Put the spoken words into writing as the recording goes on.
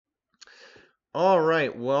All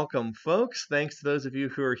right, welcome, folks. Thanks to those of you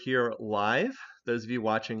who are here live. Those of you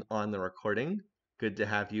watching on the recording, good to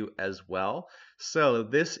have you as well. So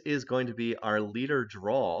this is going to be our leader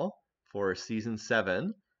draw for Season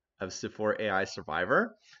 7 of Civ4 AI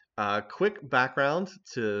Survivor. Quick background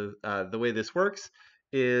to the way this works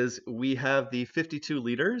is we have the 52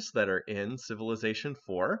 leaders that are in Civilization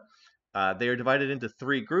 4. They are divided into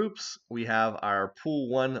three groups. We have our Pool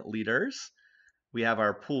 1 leaders, we have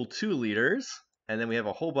our Pool 2 leaders, and then we have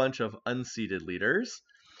a whole bunch of unseeded leaders.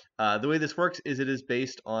 The way this works is it is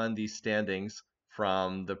based on the standings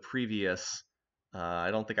from the previous.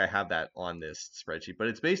 I don't think I have that on this spreadsheet, but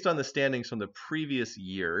it's based on the standings from the previous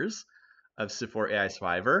years of Civ4 AI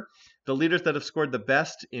Survivor. The leaders that have scored the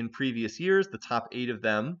best in previous years, the top 8 of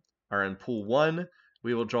them, are in Pool 1.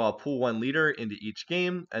 We will draw a Pool 1 leader into each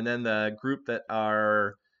game, and then the group that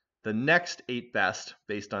are the next 8 best,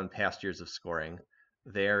 based on past years of scoring,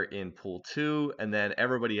 they're in Pool 2, and then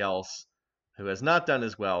everybody else who has not done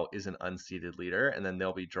as well is an unseeded leader, and then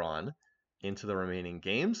they'll be drawn into the remaining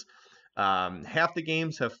games. Half the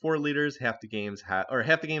games have 4 leaders, half the games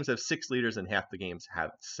have 6 leaders, and half the games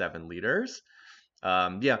have 7 leaders.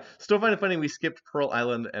 Yeah, still find it funny we skipped Pearl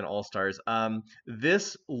Island and All Stars.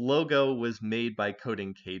 This logo was made by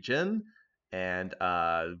Coding Cajun and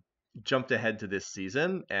jumped ahead to this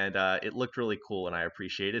season, and it looked really cool, and I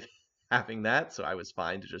appreciated having that, so I was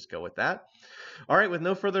fine to just go with that. All right, with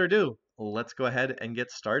no further ado, let's go ahead and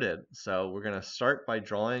get started. So we're going to start by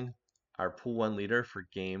drawing our Pool 1 leader for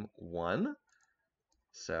Game 1.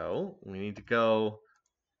 So we need to go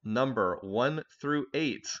number 1 through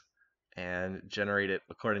 8 and generate it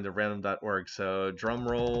according to random.org. So drum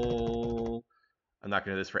roll. I'm not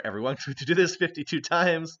going to do this for everyone because we have to do this 52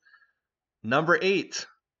 times. Number 8,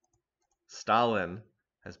 Stalin,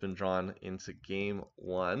 has been drawn into Game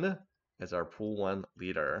 1 as our Pool 1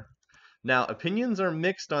 leader. Now, opinions are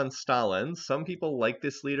mixed on Stalin. Some people like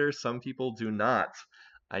this leader, some people do not.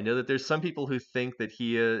 I know that there's some people who think that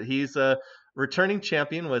he's a returning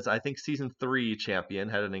champion, was I think Season 3 champion,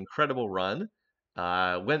 had an incredible run.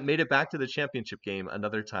 Made it back to the championship game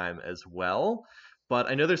another time as well. But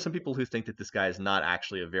I know there's some people who think that this guy is not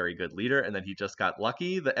actually a very good leader and that he just got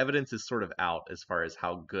lucky. The evidence is sort of out as far as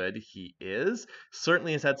how good he is.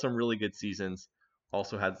 Certainly has had some really good seasons,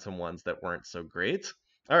 also had some ones that weren't so great.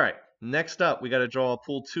 All right, next up, we got to draw a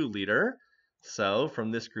Pool 2 leader. So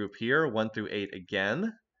from this group here, 1 through 8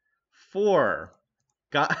 again. 4.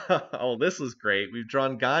 Oh, this is great. We've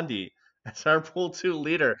drawn Gandhi as our Pool 2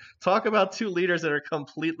 leader. Talk about two leaders that are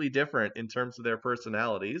completely different in terms of their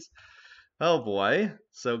personalities. Oh boy.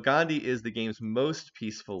 So Gandhi is the game's most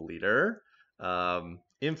peaceful leader,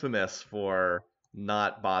 infamous for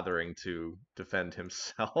not bothering to defend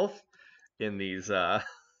himself in these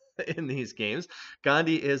in these games.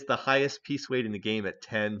 Gandhi is the highest peace weight in the game at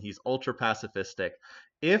 10. He's ultra pacifistic.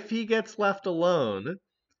 If he gets left alone,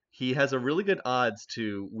 he has a really good odds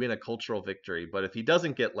to win a cultural victory, but if he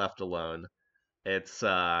doesn't get left alone, it's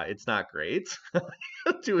not great.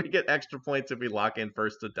 Do we get extra points if we lock in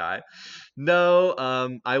first to die?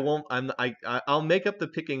 No, I won't. I'll make up the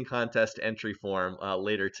picking contest entry form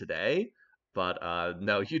later today. But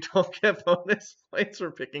no, you don't get bonus points for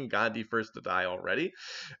picking Gandhi first to die already.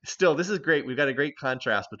 Still, this is great. We've got a great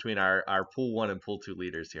contrast between our Pool 1 and Pool 2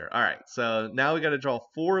 leaders here. All right, so now we got to draw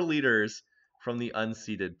 4 leaders from the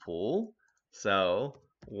unseeded pool. So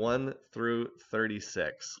 1 through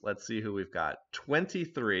 36. Let's see who we've got.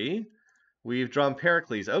 23. We've drawn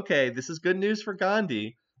Pericles. Okay, this is good news for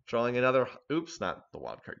Gandhi. Drawing another, oops, not the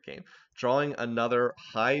wildcard game. Drawing another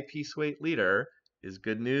high peace weight leader is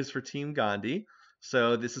good news for Team Gandhi.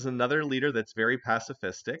 So this is another leader that's very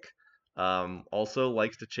pacifistic. Also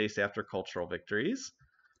likes to chase after cultural victories.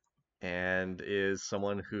 And is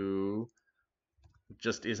someone who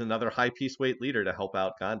just is another high peace weight leader to help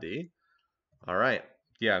out Gandhi. All right.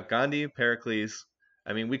 Yeah, Gandhi, Pericles.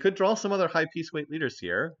 I mean, we could draw some other high peace weight leaders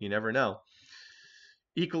here. You never know.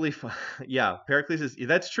 Equally, yeah, Pericles is,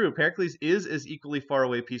 that's true. Pericles is as equally far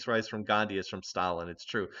away piece-wise from Gandhi as from Stalin. It's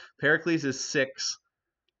true. Pericles is 6,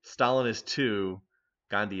 Stalin is 2,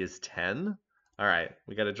 Gandhi is 10. All right,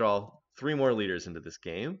 we got to draw 3 more leaders into this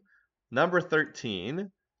game. Number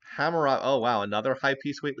 13, Hammurabi. Oh, wow, another high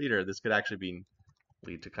peace weight leader. This could actually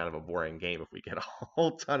lead to kind of a boring game if we get a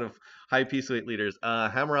whole ton of high peace weight leaders.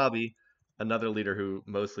 Hammurabi, another leader who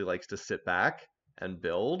mostly likes to sit back and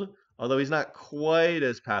build, although he's not quite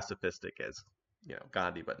as pacifistic as,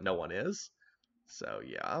 Gandhi, but no one is. So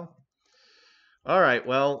yeah. All right,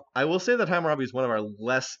 well, I will say that Hammurabi is one of our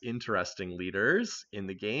less interesting leaders in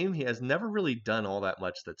the game. He has never really done all that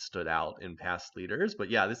much that stood out in past leaders, but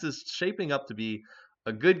yeah, this is shaping up to be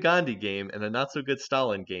a good Gandhi game and a not so good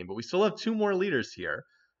Stalin game, but we still have two more leaders here.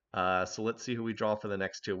 So let's see who we draw for the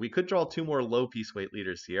next two. We could draw two more low piece weight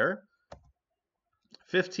leaders here.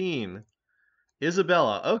 15,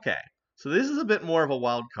 Isabella. Okay, so this is a bit more of a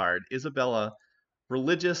wild card. Isabella,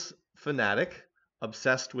 religious fanatic,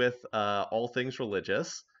 obsessed with all things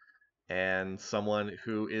religious, and someone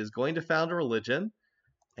who is going to found a religion,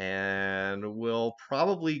 and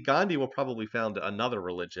Gandhi will probably found another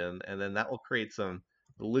religion, and then that will create some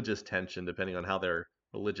religious tension depending on how their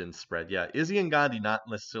religions spread. Yeah, Izzy and Gandhi not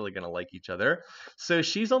necessarily going to like each other. So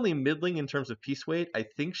she's only middling in terms of piece weight. I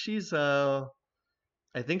think she's a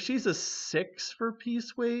 6 for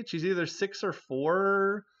piece weight. She's either 6 or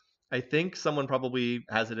 4. I think someone probably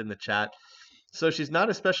has it in the chat. So she's not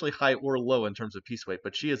especially high or low in terms of piece weight,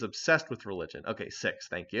 but she is obsessed with religion. Okay, 6,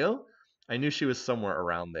 thank you. I knew she was somewhere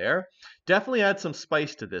around there. Definitely add some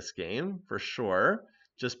spice to this game, for sure,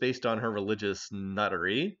 just based on her religious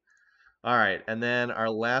nuttery. All right, and then our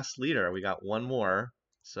last leader, we got one more.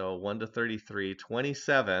 So 1 to 33,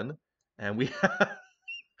 27, and we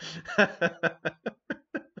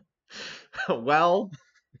well,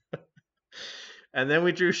 and then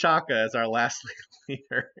we drew Shaka as our last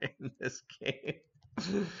leader in this game.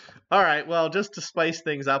 All right, well, just to spice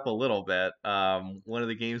things up a little bit, one of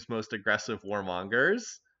the game's most aggressive warmongers,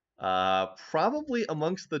 probably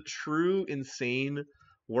amongst the true insane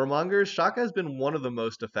warmongers, Shaka has been one of the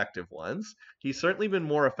most effective ones. He's certainly been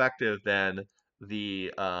more effective than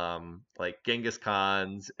the like Genghis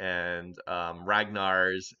Khans and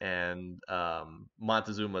Ragnars and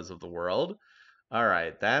Montezumas of the world. All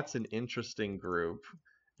right, that's an interesting group.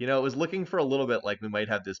 It was looking for a little bit like we might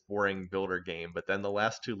have this boring builder game, but then the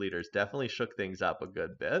last two leaders definitely shook things up a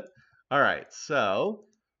good bit. All right, so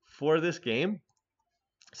for this game,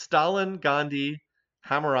 Stalin, Gandhi,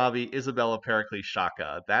 Hammurabi, Isabella, Pericles,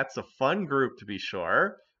 Shaka. That's a fun group to be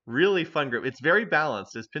sure. Really fun group. It's very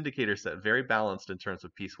balanced, as Pindicator said, very balanced in terms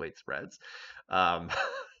of piece weight spreads. Um,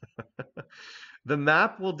 the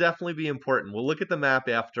map will definitely be important. We'll look at the map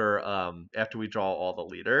after we draw all the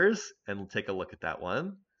leaders, and we'll take a look at that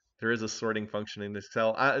one. There is a sorting function in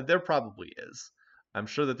Excel. There probably is. I'm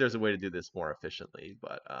sure that there's a way to do this more efficiently,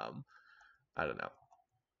 but I don't know.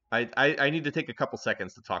 I need to take a couple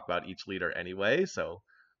seconds to talk about each leader anyway. So,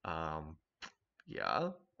 um, yeah.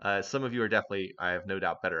 Some of you are definitely, I have no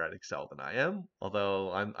doubt, better at Excel than I am.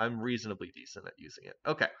 Although I'm reasonably decent at using it.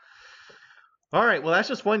 Okay. All right. Well, that's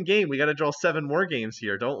just one game. We got to draw 7 more games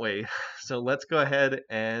here, don't we? So let's go ahead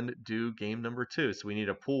and do game number 2. So we need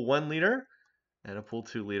a pool 1 leader and a pool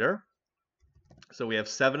 2 leader. So we have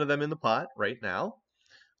 7 of them in the pot right now.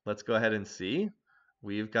 Let's go ahead and see.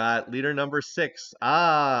 We've got leader number 6.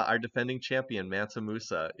 Our defending champion, Mansa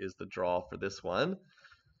Musa, is the draw for this one.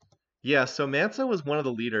 Yeah, so Mansa was one of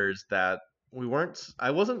the leaders that I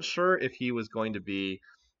wasn't sure if he was going to be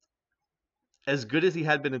as good as he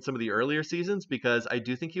had been in some of the earlier seasons, because I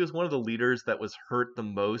do think he was one of the leaders that was hurt the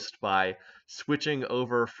most by switching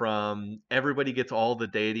over from everybody gets all the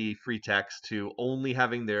deity free text to only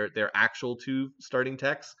having their actual 2 starting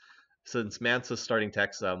texts. Since Mansa's starting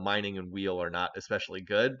texts, mining and wheel, are not especially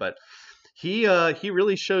good, but he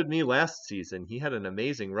really showed me last season. He had an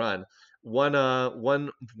amazing run. Won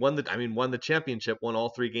the championship, won all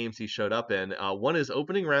 3 games he showed up in. Won his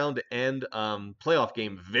opening round and playoff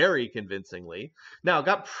game very convincingly. Now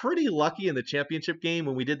got pretty lucky in the championship game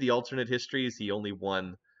when we did the alternate histories. He only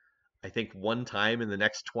won, I think, 1 time in the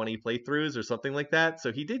next 20 playthroughs or something like that.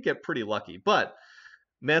 So he did get pretty lucky, but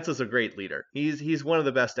Mansa's a great leader. He's one of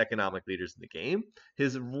the best economic leaders in the game.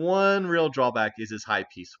 His one real drawback is his high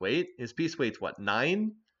piece weight. His piece weight's what,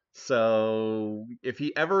 9? So if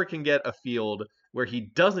he ever can get a field where he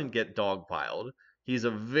doesn't get dogpiled, he's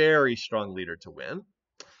a very strong leader to win.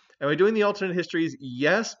 Am I doing the alternate histories?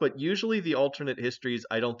 Yes, but usually the alternate histories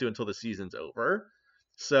I don't do until the season's over.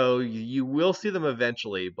 So you will see them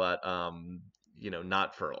eventually, but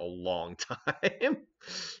not for a long time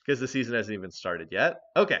because the season hasn't even started yet.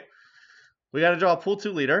 Okay, we got to draw a pool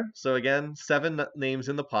 2 leader. So again, 7 names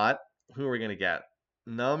in the pot. Who are we going to get?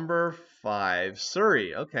 Number 5,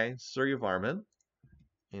 Suri. Okay, Suri Varman.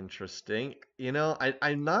 Interesting.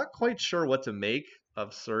 I'm not quite sure what to make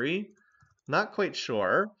of Suri. Not quite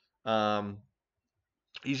sure.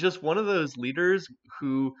 He's just one of those leaders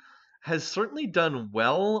who has certainly done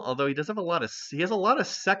well, although he has a lot of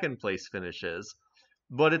second place finishes,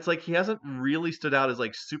 but it's like he hasn't really stood out as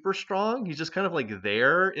like super strong. He's just kind of like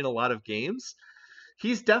there in a lot of games.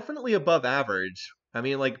 He's definitely above average. I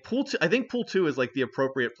mean, like pool 2, I think pool 2 is like the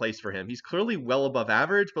appropriate place for him. He's clearly well above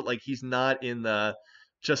average, but like he's not in the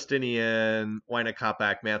Justinian, Wina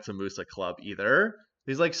Kopak, Mansa Musa club either.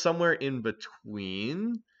 He's like somewhere in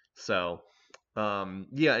between. So,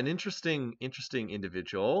 yeah, an interesting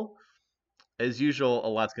individual. As usual, a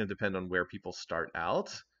lot's going to depend on where people start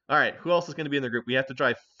out. All right, who else is going to be in the group? We have to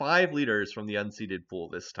drive 5 leaders from the unseeded pool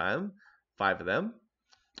this time. 5 of them.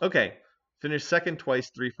 Okay, finished second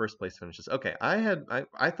twice, 3 first place finishes. Okay,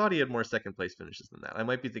 I thought he had more second place finishes than that. I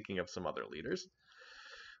might be thinking of some other leaders.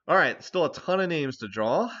 All right, still a ton of names to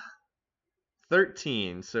draw.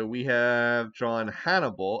 13. So we have drawn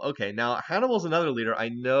Hannibal. Okay, now Hannibal's another leader I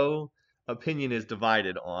know opinion is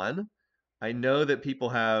divided on. I know that people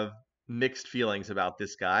have mixed feelings about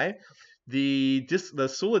this guy. The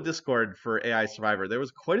Sula Discord for AI Survivor, there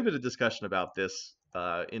was quite a bit of discussion about this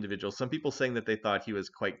individual. Some people saying that they thought he was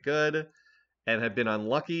quite good and had been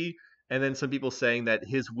unlucky, and then some people saying that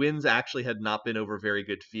his wins actually had not been over very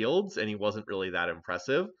good fields and he wasn't really that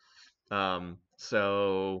impressive.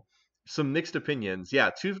 So some mixed opinions.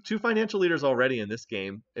 Yeah, two financial leaders already in this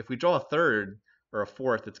game. If we draw a third or a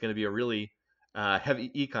fourth, it's going to be a really heavy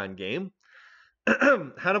econ game.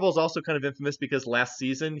 Hannibal's also kind of infamous because last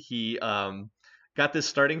season he got this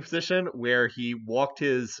starting position where he walked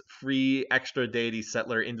his free extra deity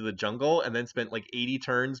settler into the jungle and then spent like 80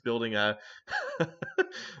 turns building a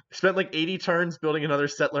spent like 80 turns building another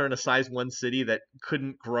settler in a size 1 city that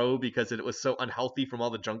couldn't grow because it was so unhealthy from all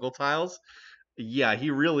the jungle tiles. Yeah, he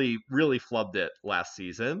really flubbed it last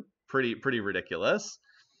season. Pretty ridiculous.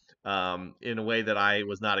 In a way that I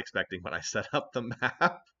was not expecting when I set up the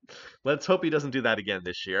map. Let's hope he doesn't do that again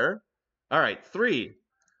this year. All right, 3.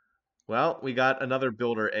 Well, we got another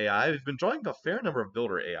builder AI. We've been drawing a fair number of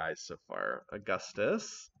builder AIs so far.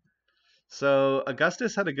 Augustus. So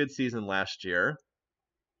Augustus had a good season last year.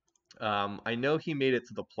 I know he made it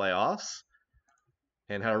to the playoffs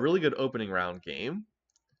and had a really good opening round game.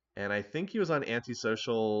 And I think he was on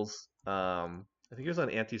Antisocial's. I think he was on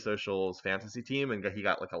Antisocial's fantasy team, and he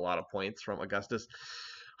got like a lot of points from Augustus.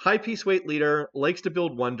 High piece weight leader, likes to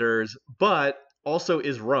build wonders, but also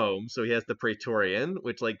is Rome, so he has the Praetorian,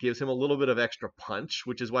 which like gives him a little bit of extra punch,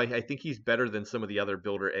 which is why I think he's better than some of the other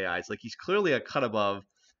builder AIs. Like he's clearly a cut above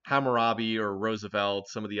Hammurabi or Roosevelt,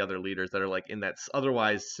 some of the other leaders that are like in that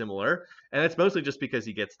otherwise similar, and it's mostly just because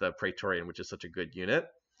he gets the Praetorian, which is such a good unit.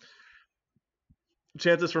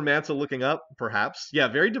 Chances for Mansa looking up, perhaps. Yeah,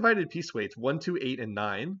 very divided piece weights 1, 2, 8, and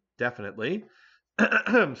 9, definitely.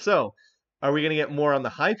 So, are we going to get more on the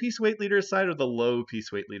high piece weight leader side or the low piece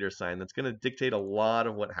weight leader side? That's going to dictate a lot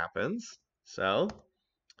of what happens. So,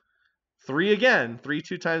 3 again, 3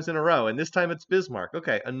 2 times in a row, and this time it's Bismarck.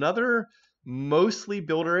 Okay, another mostly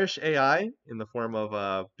builderish AI in the form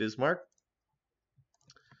of Bismarck,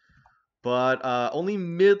 but only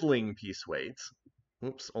middling piece weights.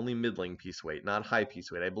 Oops, only middling piece weight, not high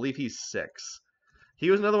piece weight. I believe he's 6. He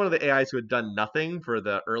was another one of the AIs who had done nothing for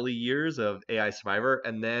the early years of AI Survivor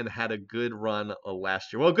and then had a good run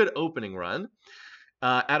last year. Well, a good opening run.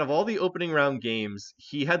 Out of all the opening round games,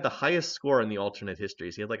 he had the highest score in the alternate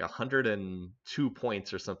histories. He had like 102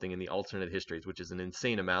 points or something in the alternate histories, which is an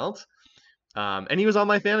insane amount. And he was on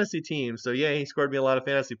my fantasy team, so yeah, he scored me a lot of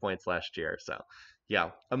fantasy points last year. So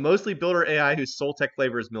yeah, a mostly builder AI whose sole tech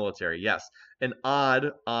flavor is military. Yes, an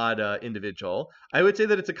odd individual. I would say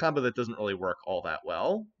that it's a combo that doesn't really work all that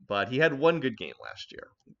well, but he had one good game last year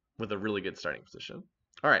with a really good starting position.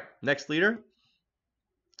 All right, next leader,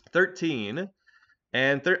 13.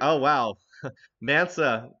 And oh wow,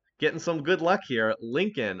 Mansa getting some good luck here.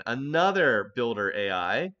 Lincoln, another builder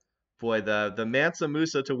AI. Boy, the Mansa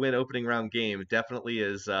Musa to win opening round game definitely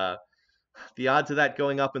is the odds of that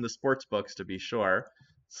going up in the sports books to be sure.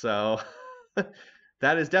 So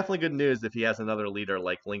that is definitely good news if he has another leader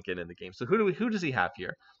like Lincoln in the game. So who does he have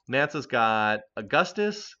here? Mansa's got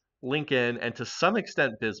Augustus, Lincoln, and to some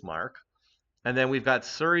extent Bismarck. And then we've got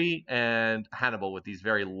Surrey and Hannibal with these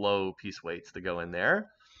very low piece weights to go in there.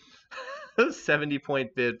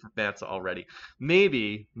 70-point bid for Mansa already.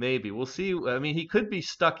 Maybe we'll see. I mean, he could be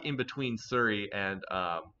stuck in between Surrey and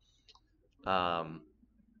um,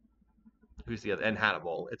 who's the other? And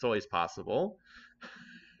Hannibal. It's always possible.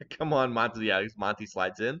 Come on, Monty. Yeah, Monty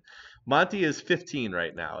slides in. Monty is 15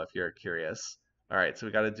 right now, if you're curious. All right, so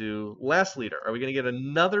we got to do last leader. Are we going to get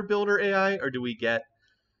another builder AI, or do we get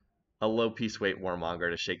a low piece weight warmonger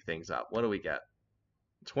to shake things up? What do we get?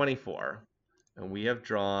 24. And we have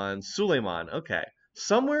drawn Suleiman. Okay.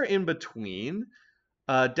 Somewhere in between.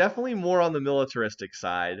 Definitely more on the militaristic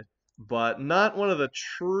side, but not one of the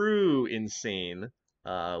true insane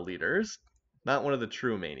leaders. Not one of the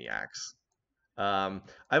true maniacs. I've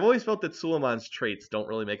always felt that Suleiman's traits don't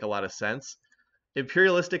really make a lot of sense.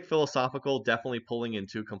 Imperialistic, philosophical, definitely pulling in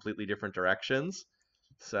 2 completely different directions.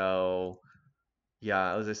 So,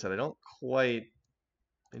 yeah, as I said, I don't quite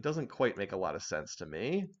It doesn't quite make a lot of sense to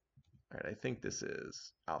me. All right, I think this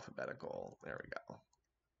is alphabetical. There we go.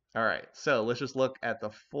 All right, so let's just look at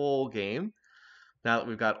the full game now that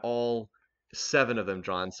we've got all 7 of them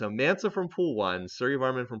drawn. So Mansa from pool 1, Surya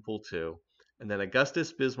Varman from pool 2, and then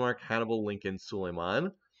Augustus, Bismarck, Hannibal, Lincoln,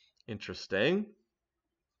 Suleiman. Interesting.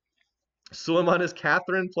 Suleiman is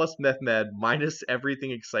Catherine plus Mehmed minus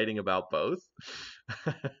everything exciting about both.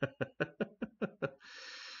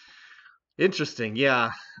 Interesting.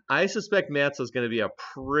 Yeah. I suspect Mansa is going to be a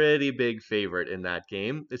pretty big favorite in that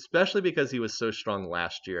game, especially because he was so strong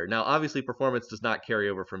last year. Now, obviously, performance does not carry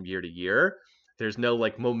over from year to year. There's no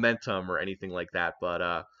like momentum or anything like that.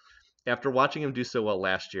 But after watching him do so well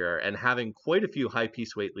last year and having quite a few high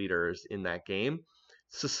piece weight leaders in that game,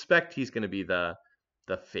 suspect he's going to be the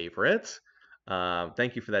favorite.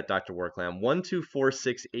 Thank you for that, Dr. Worklam. 1, 2, 4,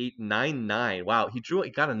 6, 8, 9, 9. Wow, he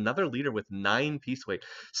got another leader with 9 piece weight.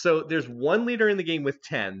 So there's one leader in the game with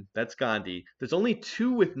 10. That's Gandhi. There's only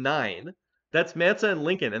 2 with 9. That's Mansa and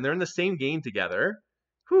Lincoln, and they're in the same game together.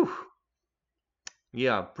 Whew.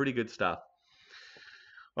 Yeah, pretty good stuff.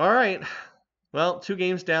 All right. Well, 2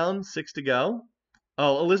 games down, 6 to go.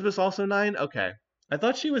 Oh, Elizabeth's also 9? Okay. I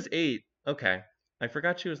thought she was 8. Okay. I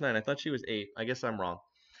forgot she was 9. I thought she was 8. I guess I'm wrong.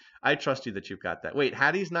 I trust you that you've got that. Wait,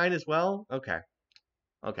 Hattie's 9 as well? Okay.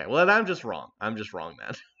 Okay. Well, then I'm just wrong. I'm just wrong,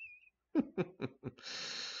 man.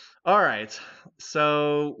 All right.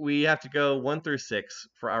 So we have to go 1 through 6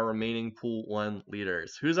 for our remaining pool 1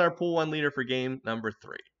 leaders. Who's our pool 1 leader for game number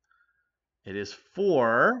 3? It is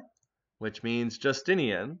 4, which means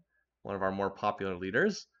Justinian, one of our more popular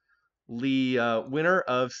leaders. The winner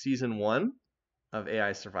of season 1 of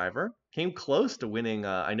AI Survivor. Came close to winning.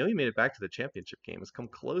 I know he made it back to the championship game. Has come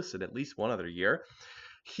close in at least one other year.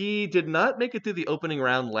 He did not make it through the opening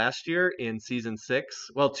round last year in season 6.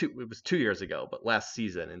 Well, it was 2 years ago, but last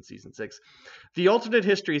season in season 6. The alternate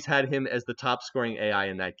histories had him as the top scoring AI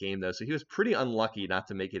in that game, though, so he was pretty unlucky not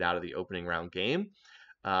to make it out of the opening round game.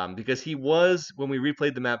 Because he was, when we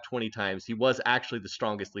replayed the map 20 times, he was actually the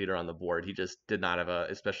strongest leader on the board. He just did not have a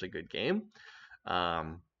especially good game.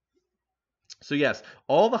 So yes,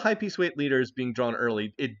 all the high piece weight leaders being drawn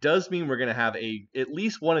early, it does mean we're going to have at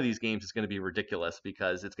least one of these games is going to be ridiculous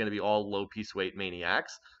because it's going to be all low piece weight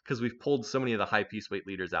maniacs because we've pulled so many of the high piece weight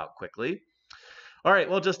leaders out quickly. All right,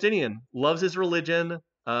 well, Justinian loves his religion.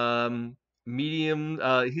 Medium,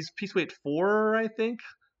 he's piece weight 4, I think.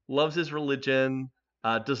 Loves his religion.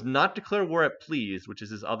 Does not declare war at please, which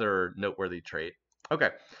is his other noteworthy trait. Okay,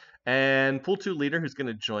 and pool 2 leader who's going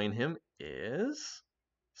to join him is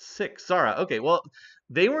 6. Zara. Okay, well,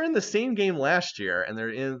 they were in the same game last year, and they're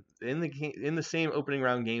in the same opening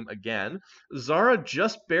round game again. Zara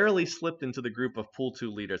just barely slipped into the group of pool 2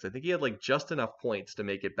 leaders. I think he had like just enough points to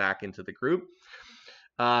make it back into the group.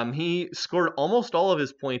 He scored almost all of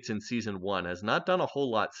his points in season 1. Has not done a whole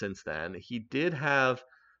lot since then. He did have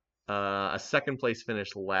a second place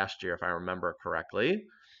finish last year, if I remember correctly.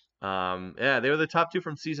 Yeah, they were the top 2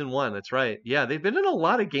 from season 1. That's right. Yeah, they've been in a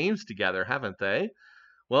lot of games together, haven't they?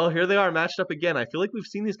 Well, here they are matched up again. I feel like we've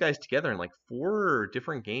seen these guys together in like 4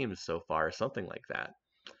 different games so far, something like that.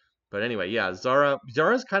 But anyway, yeah,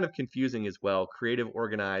 Zara's kind of confusing as well. Creative,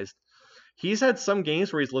 organized. He's had some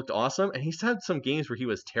games where he's looked awesome, and he's had some games where he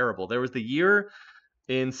was terrible. There was the year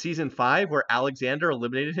in season 5 where Alexander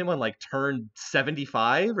eliminated him on like turn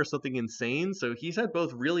 75 or something insane. So he's had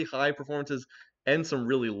both really high performances and some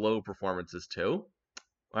really low performances too.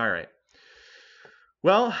 All right.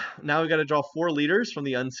 Well, now we got to draw 4 leaders from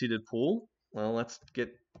the unseeded pool. Well, let's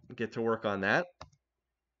get to work on that.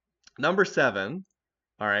 Number 7.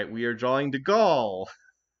 All right, we are drawing De Gaulle.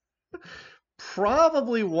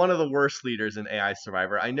 Probably one of the worst leaders in AI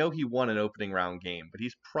Survivor. I know he won an opening round game, but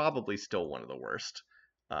he's probably still one of the worst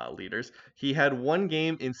leaders. He had one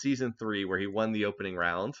game in season 3 where he won the opening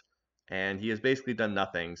round, and he has basically done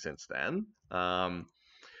nothing since then.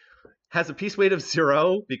 Has a piece weight of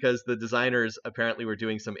 0 because the designers apparently were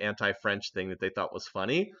doing some anti-French thing that they thought was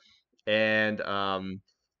funny. And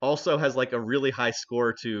also has like a really high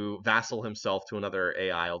score to vassal himself to another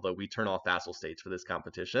AI, although we turn off vassal states for this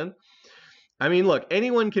competition. I mean, look,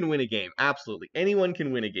 anyone can win a game. Absolutely. Anyone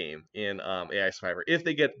can win a game in AI Survivor if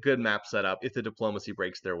they get good map set up, if the diplomacy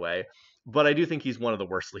breaks their way. But I do think he's one of the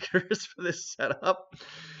worst leaders for this setup.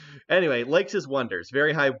 Anyway, likes his wonders.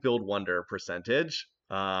 Very high build wonder percentage.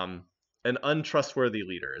 An untrustworthy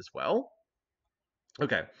leader as well.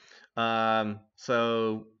 Okay.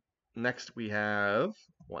 So next we have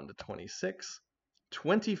 1 to 26.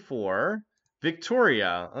 24.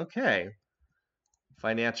 Victoria. Okay.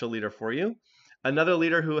 Financial leader for you. Another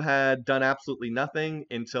leader who had done absolutely nothing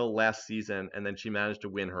until last season, and then she managed to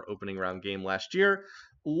win her opening round game last year.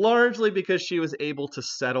 largely because she was able to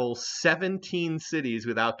settle 17 cities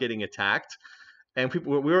without getting attacked. And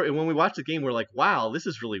when we watched the game, we're like, wow, this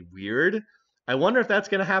is really weird. I wonder if that's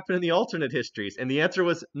going to happen in the alternate histories. And the answer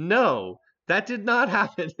was no, that did not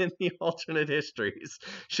happen in the alternate histories.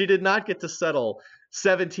 She did not get to settle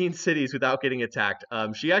 17 cities without getting attacked.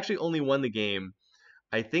 She actually only won the game,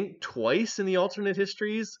 I think, twice in the alternate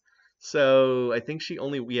histories. So I think she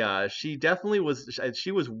definitely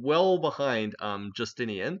she was well behind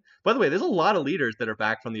Justinian. By the way, there's a lot of leaders that are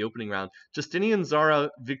back from the opening round. Justinian, Zara,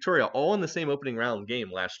 Victoria, all in the same opening round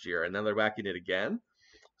game last year, and then they're back in it again.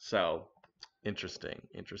 So interesting,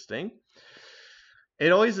 interesting.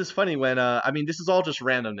 It always is funny when I mean, this is all just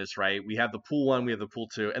randomness, right? We have the pool 1, we have the pool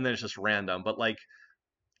 2, and then it's just random. But like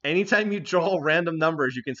anytime you draw random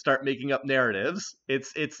numbers, you can start making up narratives.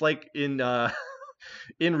 It's like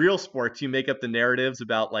in real sports, you make up the narratives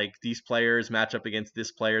about like these players match up against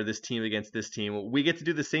this player, this team against this team. We get to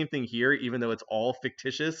do the same thing here, even though it's all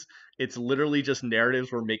fictitious. It's literally just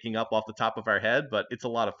narratives we're making up off the top of our head, but it's a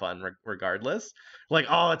lot of fun regardless. Like,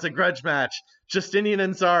 oh, it's a grudge match. Justinian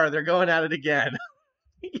and Tsar, they're going at it again.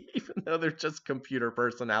 Even though they're just computer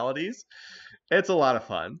personalities. It's a lot of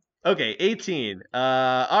fun. Okay, 18.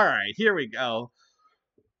 All right, here we go.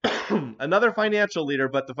 Another financial leader,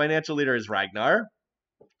 but the financial leader is Ragnar.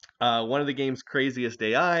 One of the game's craziest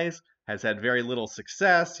AIs, has had very little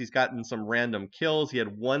success. He's gotten some random kills. He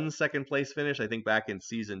had 1 second place finish, I think, back in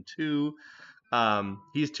season 2.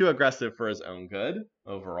 He's too aggressive for his own good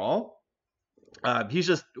overall. He's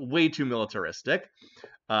just way too militaristic.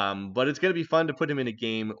 But it's going to be fun to put him in a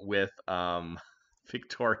game with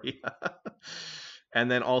Victoria. And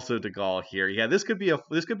then also De Gaulle here. Yeah, this could be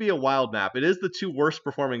a wild map. It is the 2 worst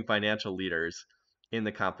performing financial leaders in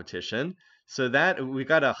the competition. So that we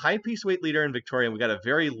got a high piece weight leader in Victoria, and we got a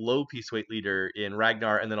very low piece weight leader in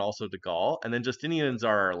Ragnar, and then also De Gaulle. And then Justinian and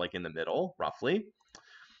Tsar are like in the middle, roughly.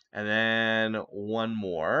 And then one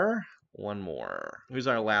more. Who's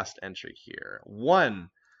our last entry here? 1.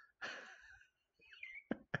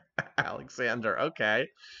 Alexander. Okay.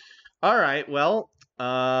 All right. Well,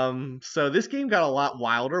 so this game got a lot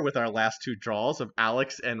wilder with our last 2 draws of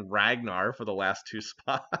Alex and Ragnar for the last 2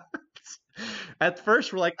 spots. At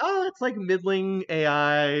first, we're like, oh, it's like middling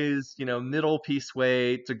AIs, middle piece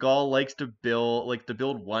weight. De Gaulle likes to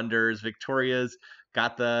build wonders. Victoria's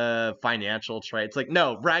got the financial trait. It's like,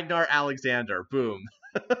 no, Ragnar Alexander, boom.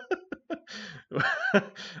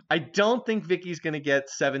 I don't think Vicky's going to get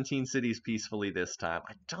 17 cities peacefully this time.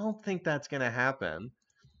 I don't think that's going to happen.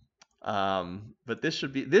 But this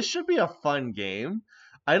should be a fun game.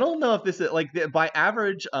 I don't know if this is like by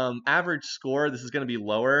average score, this is going to be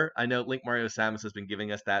lower. I know Link Mario Samus has been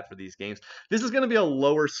giving us that for these games. This is going to be a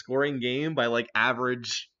lower scoring game by like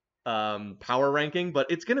average power ranking,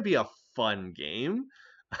 but it's going to be a fun game.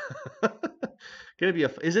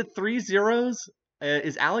 Is it 3 zeros?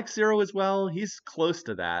 Is Alex 0 as well? He's close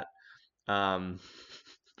to that.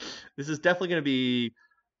 This is definitely going to be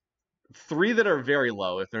 3 that are very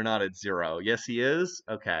low if they're not at 0. Yes, he is.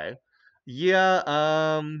 Okay.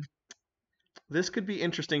 Yeah, this could be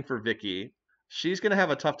interesting for Vicky. She's gonna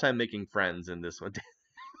have a tough time making friends in this one.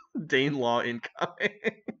 Dane Law incoming.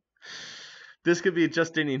 This could be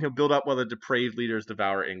Justinian. He'll build up while the depraved leaders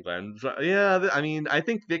devour England. Yeah, I mean, I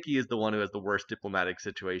think Vicky is the one who has the worst diplomatic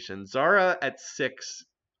situation. Zara at 6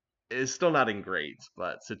 is still not in great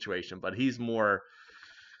situation, but he's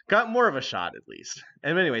got more of a shot at least.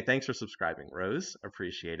 And anyway, thanks for subscribing, Rose.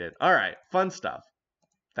 Appreciate it. All right, fun stuff.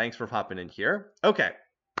 Thanks for popping in here. Okay,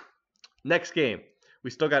 next game.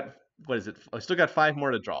 We still got, what is it? We still got 5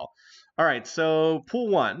 more to draw. All right, so pool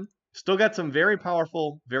 1. Still got some very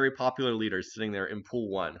powerful, very popular leaders sitting there in pool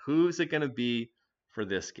 1. Who's it going to be for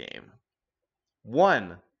this game?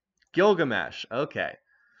 1, Gilgamesh. Okay.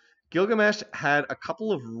 Gilgamesh had a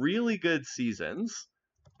couple of really good seasons.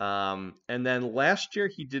 And then last year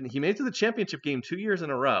he made it to the championship game 2 years in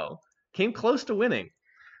a row. Came close to winning.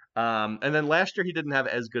 And then last year he didn't have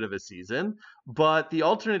as good of a season, but the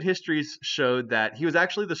alternate histories showed that he was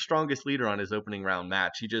actually the strongest leader on his opening round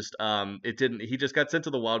match. He just got sent to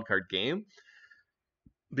the wild card game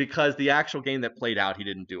because the actual game that played out he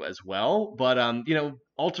didn't do as well. But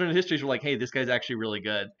alternate histories were like, hey, this guy's actually really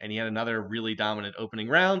good, and he had another really dominant opening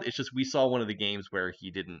round. It's just we saw one of the games where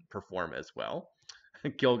he didn't perform as well.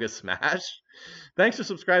 Gilga Smash. Thanks for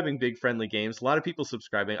subscribing, Big Friendly Games. A lot of people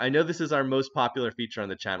subscribing. I know this is our most popular feature on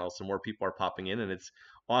the channel, so more people are popping in, and it's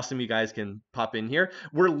awesome you guys can pop in here.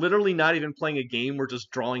 We're literally not even playing a game. We're just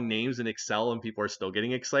drawing names in Excel, and people are still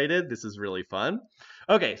getting excited. This is really fun.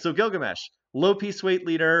 Okay, so Gilgamesh. Low piece weight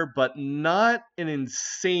leader, but not an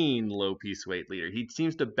insane low piece weight leader. He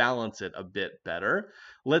seems to balance it a bit better.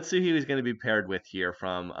 Let's see who he's going to be paired with here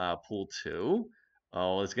from pool 2.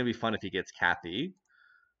 Oh, it's going to be fun if he gets Kathy.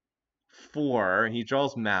 4. He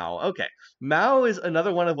draws Mao. Okay. Mao is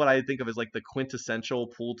another one of what I think of as like the quintessential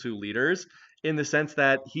pool 2 leaders in the sense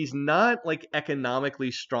that he's not like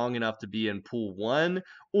economically strong enough to be in pool 1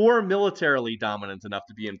 or militarily dominant enough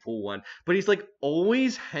to be in pool 1, but he's like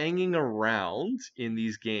always hanging around in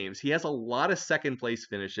these games. He has a lot of second place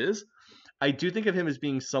finishes. I do think of him as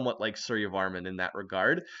being somewhat like Surya Varman in that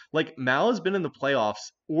regard. Like Mao has been in the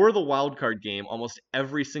playoffs or the wild card game almost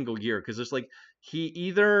every single year because there's like he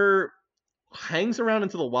either hangs around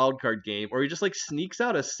into the wild card game or he just like sneaks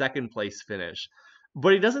out a second place finish.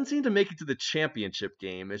 But he doesn't seem to make it to the championship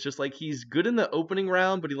game. It's just like he's good in the opening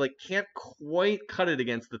round, but he like can't quite cut it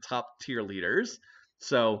against the top tier leaders.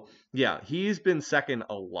 So yeah, he's been second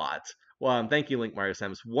a lot. Well, thank you, Link Mario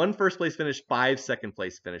Samus. 1 first place finish, 5 second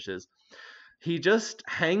place finishes. He just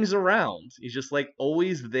hangs around. He's just like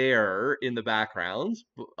always there in the background.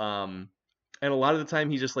 Um, and a lot of the time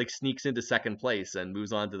he just like sneaks into second place and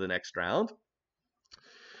moves on to the next round.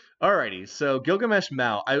 Alrighty, so Gilgamesh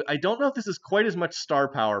Mao. I don't know if this is quite as much star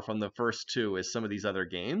power from the first 2 as some of these other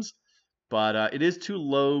games, but it is 2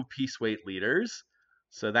 low piece weight leaders,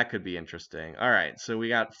 so that could be interesting. All right, so we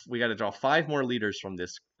got to draw 5 more leaders from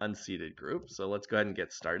this unseeded group. So let's go ahead and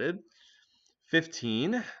get started.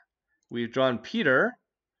 15. We've drawn Peter.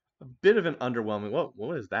 A bit of an underwhelming.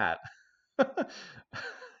 What is that?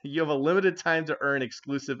 You have a limited time to earn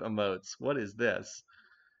exclusive emotes. What is this?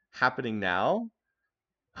 Happening now?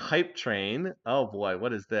 Hype train. Oh boy,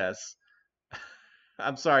 what is this?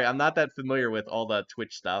 I'm sorry, I'm not that familiar with all the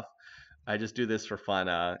Twitch stuff. I just do this for fun.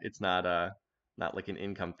 It's not like an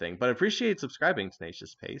income thing. But I appreciate subscribing,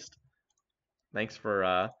 Tenacious Paste. Thanks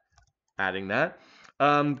for adding that.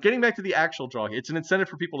 Getting back to the actual draw, it's an incentive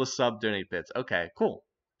for people to sub donate bits. Okay, cool.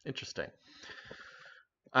 Interesting.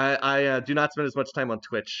 I do not spend as much time on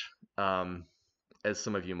Twitch as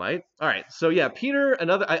some of you might. All right, so yeah, Peter,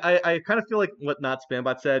 another. I kind of feel like what Not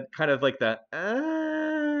Spambot said, kind of like that.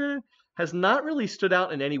 Has not really stood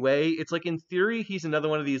out in any way. It's like in theory, he's another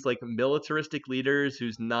one of these like militaristic leaders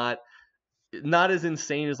who's not as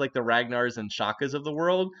insane as like the Ragnars and Shakas of the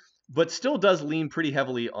world, but still does lean pretty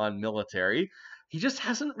heavily on military. He just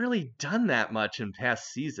hasn't really done that much in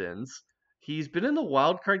past seasons. He's been in the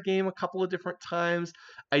wildcard game a couple of different times.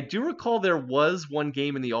 I do recall there was one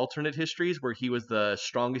game in the alternate histories where he was the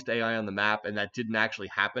strongest AI on the map, and that didn't actually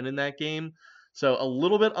happen in that game. So a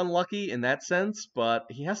little bit unlucky in that sense, but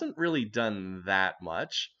he hasn't really done that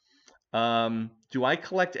much. Do I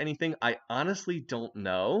collect anything? I honestly don't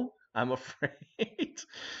know. I'm afraid.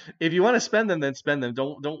 If you want to spend them, then spend them.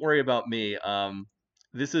 Don't worry about me.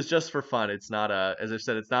 This is just for fun. It's not as I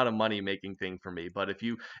said, it's not a money making thing for me. But if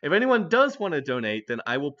anyone does want to donate, then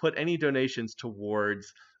I will put any donations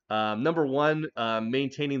towards number one,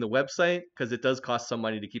 maintaining the website because it does cost some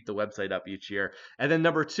money to keep the website up each year, and then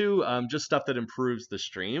number 2, just stuff that improves the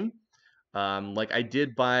stream. Like I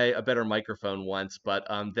did buy a better microphone once, but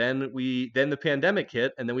then the pandemic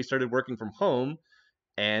hit, and then we started working from home.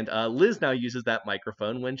 And Liz now uses that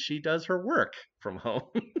microphone when she does her work from home.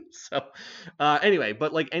 So anyway,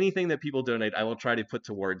 but like anything that people donate, I will try to put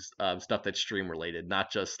towards stuff that's stream related,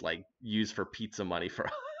 not just like used for pizza money for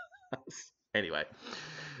us. Anyway.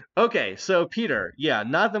 Okay, so Peter, yeah,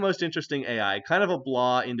 not the most interesting AI, kind of a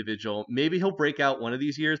blah individual. Maybe he'll break out one of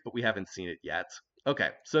these years, but we haven't seen it yet. Okay,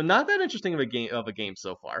 so not that interesting of a game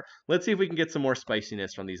so far. Let's see if we can get some more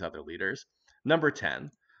spiciness from these other leaders. Number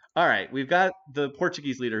 10. All right, we've got the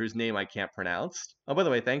Portuguese leader whose name I can't pronounce. Oh, by the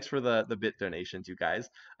way, thanks for the bit donations, you guys.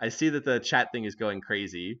 I see that the chat thing is going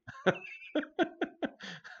crazy.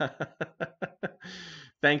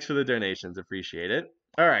 Thanks for the donations, appreciate it.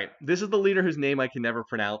 All right, this is the leader whose name I can never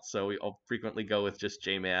pronounce, so I'll frequently go with just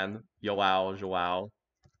J-Man. Joao.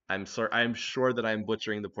 I'm sure that I'm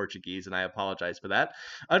butchering the Portuguese, and I apologize for that.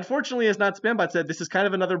 Unfortunately, as Not Spambot said, this is kind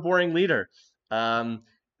of another boring leader.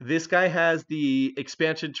 This guy has the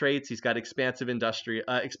expansion traits. He's got expansive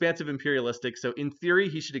imperialistic. So in theory,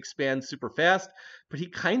 he should expand super fast, but he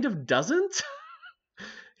kind of doesn't.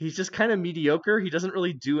 He's just kind of mediocre. He doesn't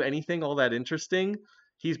really do anything all that interesting.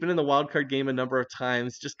 He's been in the wildcard game a number of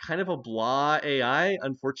times. Just kind of a blah AI,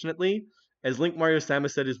 unfortunately. As Link Mario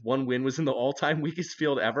Samus said, his one win was in the all-time weakest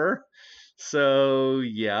field ever. So,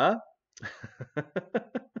 yeah.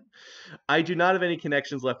 I do not have any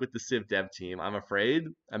connections left with the Civ dev team, I'm afraid.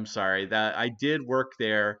 I'm sorry. That I did work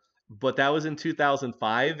there, but that was in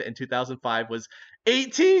 2005, and 2005 was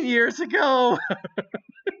 18 years ago.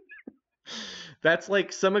 That's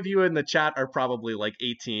like some of you in the chat are probably like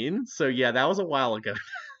 18. So yeah, that was a while ago.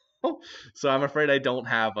 So I'm afraid I don't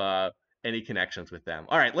have any connections with them.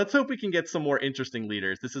 All right, let's hope we can get some more interesting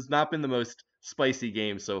leaders. This has not been the most spicy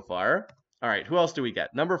game so far. All right, who else do we get?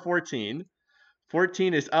 Number 14.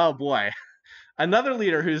 14 is, oh boy, another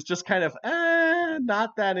leader who's just kind of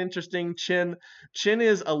not that interesting. Chin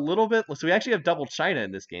is a little bit. So we actually have double China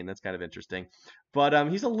in this game. That's kind of interesting. But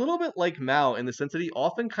he's a little bit like Mao in the sense that he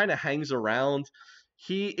often kind of hangs around.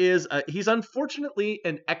 He's unfortunately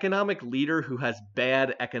an economic leader who has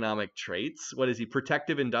bad economic traits. What is he?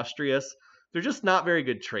 Protective, industrious. They're just not very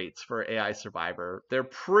good traits for AI Survivor. They're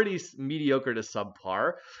pretty mediocre to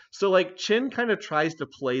subpar. So like Chin kind of tries to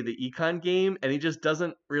play the econ game and he just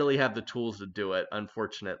doesn't really have the tools to do it,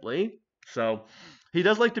 unfortunately. So he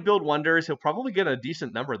does like to build wonders. He'll probably get a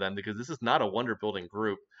decent number of them because this is not a wonder building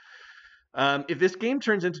group. If this game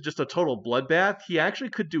turns into just a total bloodbath, he actually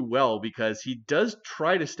could do well because he does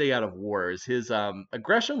try to stay out of wars. His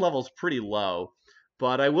aggression level is pretty low.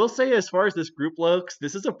 But I will say, as far as this group looks,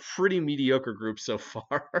 this is a pretty mediocre group so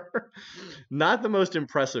far. Not the most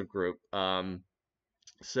impressive group.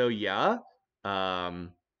 So yeah,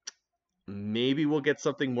 um, maybe we'll get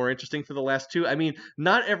something more interesting for the last two. I mean,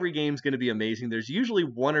 not every game's going to be amazing. There's usually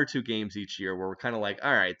one or two games each year where we're kind of like,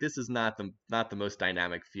 all right, this is not the most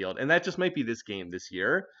dynamic field, and that just might be this game this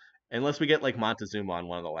year, unless we get like Montezuma on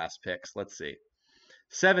one of the last picks. Let's see,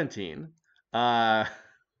 17. Uh,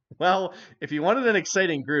 well, if you wanted an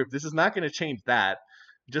exciting group, this is not going to change that.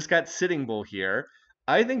 Just got Sitting Bull here.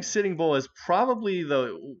 I think Sitting Bull is probably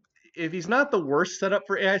if he's not the worst setup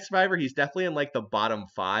for AI Survivor, he's definitely in like the bottom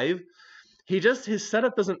 5. His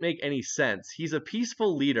setup doesn't make any sense. He's a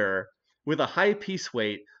peaceful leader with a high peace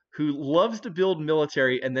weight who loves to build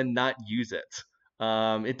military and then not use it.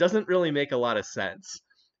 It doesn't really make a lot of sense.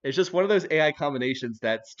 It's just one of those AI combinations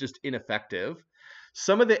that's just ineffective.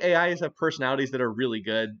 Some of the AIs have personalities that are really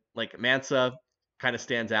good. Like Mansa kind of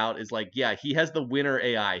stands out, is like, yeah, he has the winner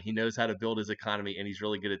AI. He knows how to build his economy and he's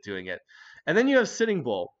really good at doing it. And then you have Sitting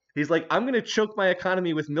Bull. He's like, I'm going to choke my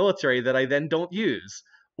economy with military that I then don't use.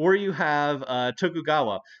 Or you have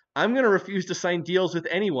Tokugawa. I'm going to refuse to sign deals with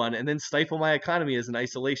anyone and then stifle my economy as an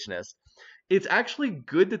isolationist. It's actually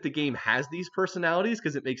good that the game has these personalities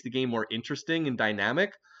because it makes the game more interesting and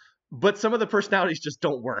dynamic. But some of the personalities just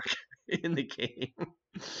don't work in the game.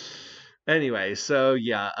 Anyway, so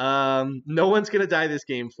yeah, no one's gonna die this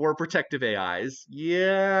game for protective AIs.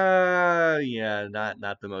 Yeah,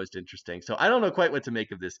 not the most interesting. So I don't know quite what to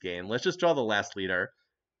make of this game. Let's just draw the last leader,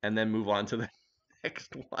 and then move on to the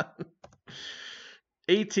next one.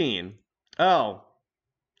 18. Oh,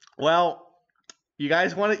 well, you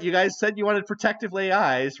guys said you wanted protective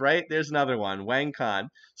AIs, right? There's another one, Wang Khan.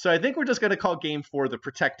 So I think we're just gonna call game 4 the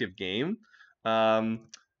protective game.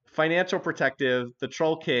 Financial protective, the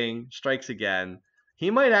Troll King strikes again.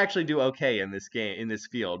 He might actually do okay in this game, in this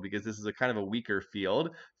field, because this is a kind of a weaker field.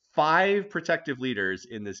 5 protective leaders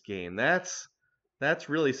in this game. That's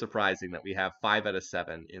really surprising that we have 5 out of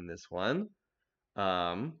 7 in this one.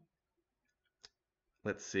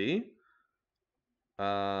 Let's see.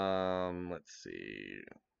 Let's see.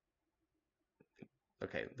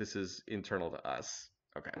 Okay, this is internal to us.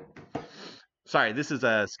 Okay. Sorry, this is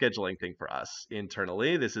a scheduling thing for us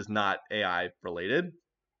internally. This is not AI related.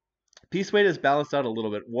 Peace weight is balanced out a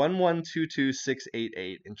little bit.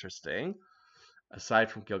 1122688. Interesting.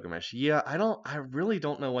 Aside from Gilgamesh. Yeah, I really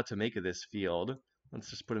don't know what to make of this field.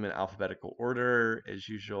 Let's just put them in alphabetical order as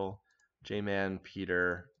usual. J-Man,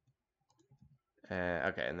 Peter.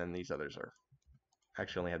 Okay, and then these others are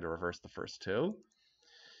actually only had to reverse the first 2.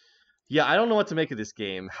 Yeah, I don't know what to make of this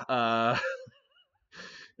game.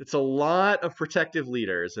 It's a lot of protective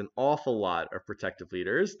leaders, an awful lot of protective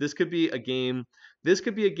leaders. This could be a game. This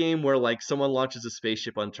could be a game where like someone launches a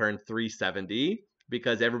spaceship on turn 370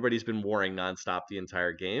 because everybody's been warring nonstop the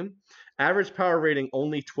entire game. Average power rating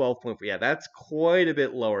only 12.4. Yeah, that's quite a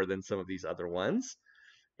bit lower than some of these other ones.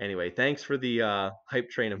 Anyway, thanks for the hype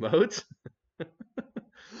train emotes.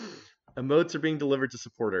 Emotes are being delivered to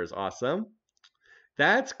supporters. Awesome.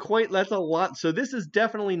 That's a lot. So this is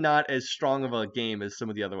definitely not as strong of a game as some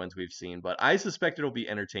of the other ones we've seen, but I suspect it'll be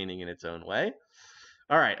entertaining in its own way.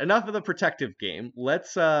 All right, enough of the protective game.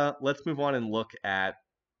 Let's move on and look at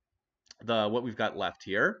what we've got left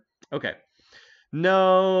here. Okay.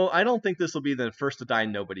 No, I don't think this will be the first to die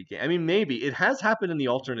nobody game. I mean, maybe it has happened in the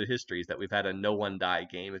alternate histories that we've had a no one die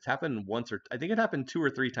game. It's happened once, or I think it happened 2 or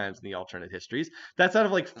 3 times in the alternate histories. That's out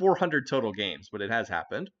of like 400 total games, but it has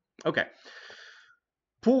happened. Okay.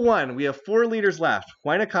 Pool 1, we have 4 leaders left.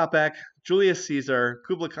 Huayna Capac, Julius Caesar,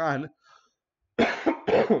 Kublai Khan,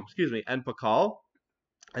 excuse me, and Pakal.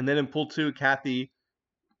 And then in pool 2, Kathy,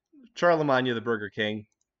 Charlemagne, the Burger King,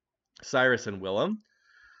 Cyrus, and Willem.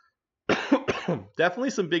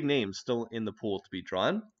 Definitely some big names still in the pool to be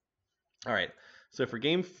drawn. All right, so for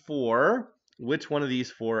game 4, which one of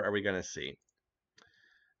these 4 are we going to see?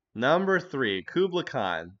 Number 3, Kublai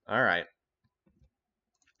Khan. All right.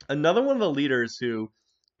 Another one of the leaders who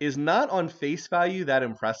is not on face value that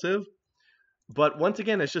impressive, but once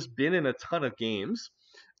again, has just been in a ton of games.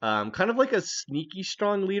 Kind of like a sneaky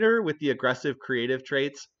strong leader with the aggressive creative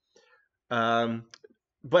traits. Um,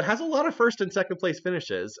 but has a lot of first and second place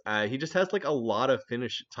finishes. He just has like a lot of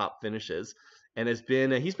top finishes, and he's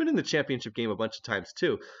been in the championship game a bunch of times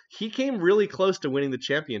too. He came really close to winning the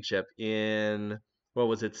championship in what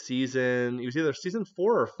was it season? It was either season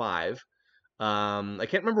 4 or 5. I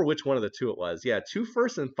can't remember which one of the two it was. Yeah, 2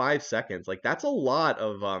 firsts and 5 seconds. Like that's a lot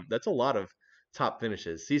of top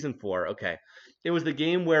finishes. Season 4. Okay. It was the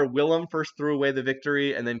game where Willem first threw away the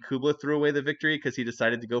victory and then Kubla threw away the victory because he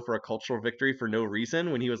decided to go for a cultural victory for no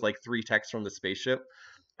reason when he was like 3 techs from the spaceship.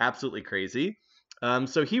 Absolutely crazy.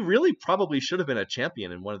 So he really probably should have been a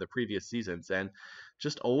champion in one of the previous seasons and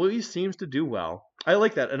just always seems to do well. I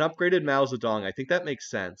like that. An upgraded Mao Zedong. I think that makes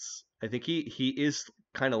sense. I think he is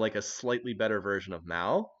kind of like a slightly better version of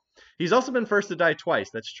Mao. He's also been first to die twice.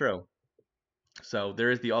 That's true. So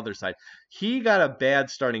there is the other side. He got a bad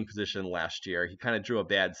starting position last year. He kind of drew a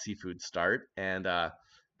bad seafood start and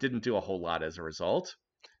didn't do a whole lot as a result.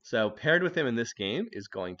 So paired with him in this game is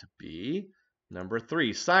going to be number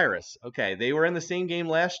 3, Cyrus. Okay, they were in the same game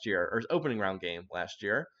last year, or opening round game last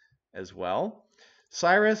year as well.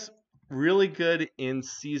 Cyrus, really good in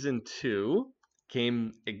season 2.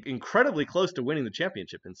 Came incredibly close to winning the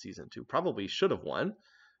championship in season 2. Probably should have won.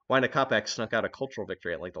 Wina Kopak snuck out a cultural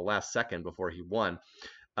victory at like the last second before he won.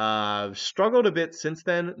 Struggled a bit since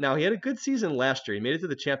then. Now, he had a good season last year. He made it to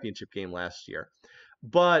the championship game last year.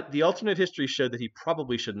 But the alternate history showed that he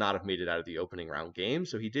probably should not have made it out of the opening round game.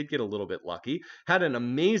 So he did get a little bit lucky. Had an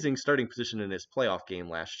amazing starting position in his playoff game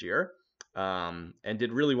last year. And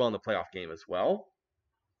did really well in the playoff game as well.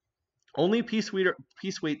 Only piece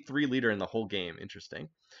weight 3 leader in the whole game. Interesting.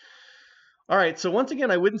 All right, so once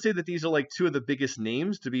again, I wouldn't say that these are like 2 of the biggest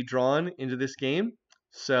names to be drawn into this game.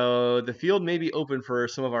 So the field may be open for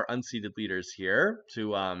some of our unseeded leaders here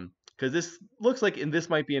to because this looks like this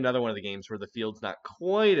might be another one of the games where the field's not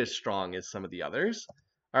quite as strong as some of the others.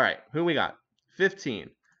 All right, who we got? 15,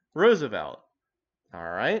 Roosevelt. All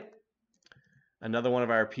right, another one of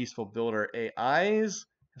our peaceful builder AIs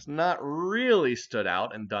has not really stood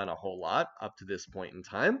out and done a whole lot up to this point in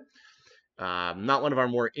time. Not one of our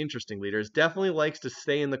more interesting leaders. Definitely likes to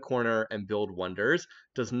stay in the corner and build wonders.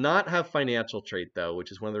 Does not have financial trait, though,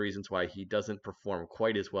 which is one of the reasons why he doesn't perform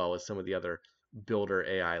quite as well as some of the other builder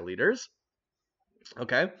AI leaders.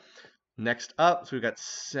 Okay. Next up, so we've got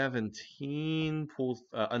 17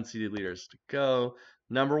 unseeded leaders to go.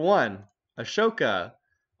 Number 1, Ashoka.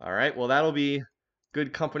 All right, well, that'll be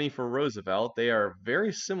good company for Roosevelt. They are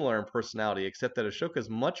very similar in personality, except that Ashoka is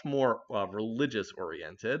much more religious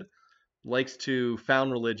oriented. Likes to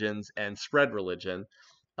found religions and spread religion.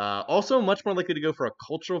 Also, much more likely to go for a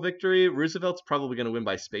cultural victory. Roosevelt's probably going to win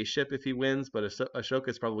by spaceship if he wins, but Ashoka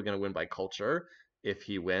is probably going to win by culture if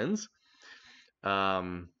he wins.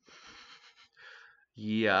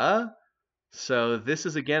 Yeah. So this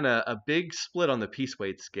is again a big split on the piece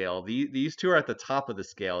weight scale. These 2 are at the top of the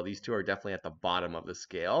scale. These 2 are definitely at the bottom of the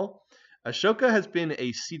scale. Ashoka has been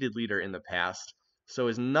a seeded leader in the past, so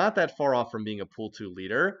is not that far off from being a pool 2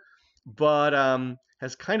 leader, but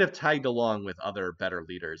has kind of tagged along with other better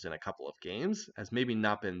leaders in a couple of games, has maybe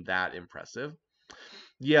not been that impressive.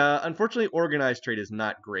 Yeah, unfortunately, organized trade is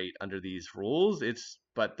not great under these rules. It's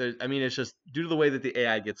just due to the way that the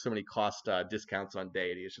AI gets so many cost discounts on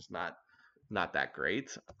deity, it's just not that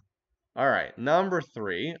great. All right, number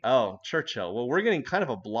 3. Oh, Churchill. Well, we're getting kind of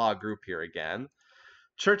a blah group here again.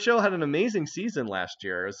 Churchill had an amazing season last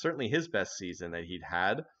year. It was certainly his best season that he'd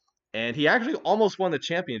had. And he actually almost won the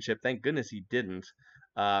championship. Thank goodness he didn't.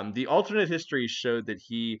 The alternate history showed that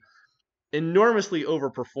he enormously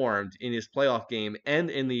overperformed in his playoff game and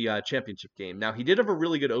in the championship game. Now, he did have a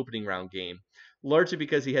really good opening round game, largely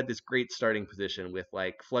because he had this great starting position with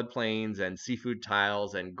like floodplains and seafood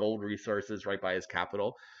tiles and gold resources right by his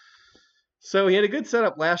capital. So he had a good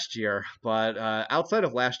setup last year, but outside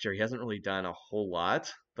of last year, he hasn't really done a whole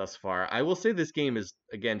lot thus far. I will say this game is,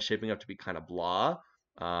 again, shaping up to be kind of blah.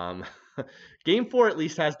 Um, game 4 at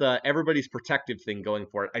least has the everybody's protective thing going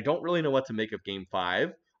for it. I don't really know what to make of game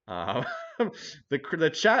 5.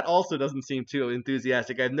 The chat also doesn't seem too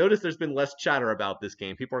enthusiastic. I've noticed there's been less chatter about this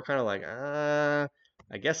game. People are kind of like, I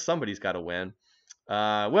guess somebody's got to win.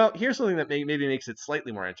 Well, here's something that maybe makes it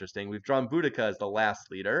slightly more interesting. We've drawn Boudica as the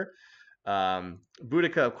last leader.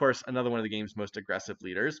 Boudica, of course, another one of the game's most aggressive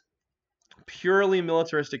leaders. Purely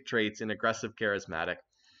militaristic traits and aggressive charismatic.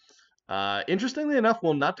 Interestingly enough,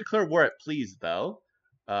 will not declare war at please, though,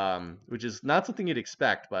 which is not something you'd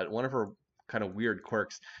expect, but one of her kind of weird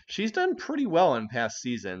quirks. She's done pretty well in past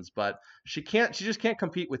seasons, but she just can't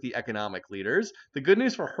compete with the economic leaders. The good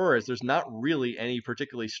news for her is there's not really any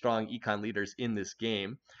particularly strong econ leaders in this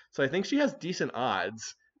game. So I think she has decent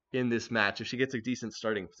odds in this match if she gets a decent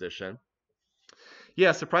starting position.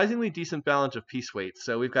 Yeah, surprisingly decent balance of piece weights.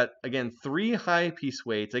 So we've got, again, 3 high piece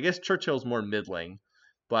weights. I guess Churchill's more middling,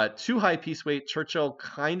 but 2 high piece weight. Churchill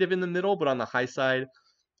kind of in the middle, but on the high side.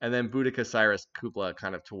 And then Boudica, Cyrus, Kupla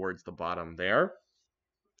kind of towards the bottom there.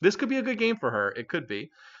 This could be a good game for her. It could be.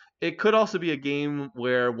 It could also be a game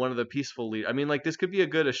where one of the peaceful lead. I mean, like this could be a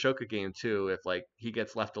good Ashoka game too, if like he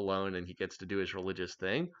gets left alone and he gets to do his religious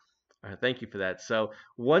thing. All right, thank you for that. So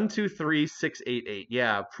 1, 2, 3, 6, 8, 8.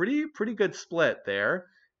 Yeah, pretty good split there.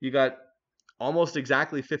 You got almost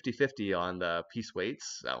exactly 50-50 on the piece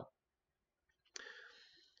weights. So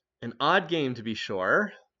an odd game to be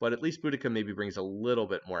sure, but at least Boudica maybe brings a little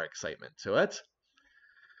bit more excitement to it.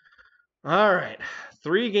 All right,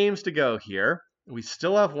 3 games to go here. We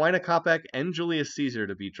still have Wynakopek and Julius Caesar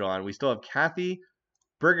to be drawn. We still have Kathy,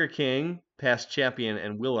 Burger King, past champion,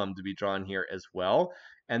 and Willem to be drawn here as well.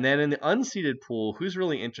 And then in the unseeded pool, who's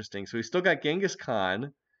really interesting? So we still got Genghis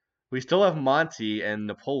Khan. We still have Monty and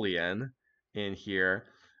Napoleon in here.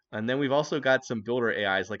 And then we've also got some builder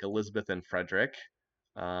AIs like Elizabeth and Frederick.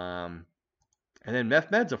 And then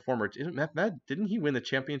Mehmed's a former. Mehmed, didn't he win the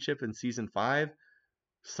championship in season 5?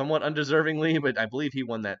 Somewhat undeservingly, but I believe he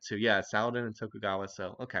won that too. Yeah, Saladin and Tokugawa.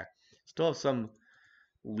 So, okay. Still have some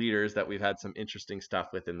leaders that we've had some interesting stuff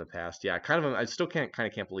with in the past. Yeah, I still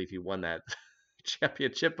can't believe he won that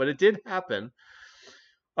championship, but it did happen.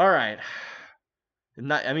 All right.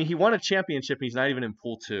 I mean, he won a championship. He's not even in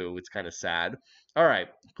pool 2. It's kind of sad. All right.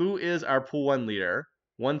 Who is our pool 1 leader?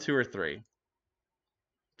 1, 2, or 3?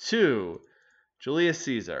 2. Julius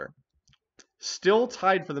Caesar. Still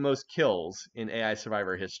tied for the most kills in AI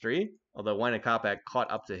Survivor history, although Wynakopek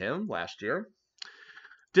caught up to him last year.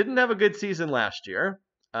 Didn't have a good season last year.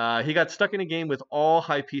 He got stuck in a game with all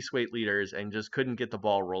high piece weight leaders and just couldn't get the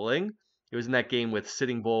ball rolling. He was in that game with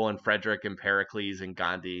Sitting Bull and Frederick and Pericles and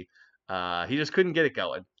Gandhi. He just couldn't get it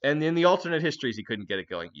going. And in the alternate histories, he couldn't get it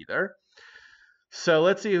going either. So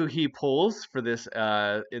let's see who he pulls for this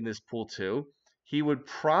in this pool 2. He would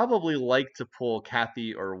probably like to pull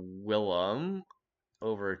Kathy or Willem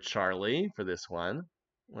over Charlie for this one.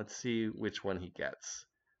 Let's see which one he gets.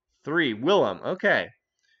 3, Willem. Okay.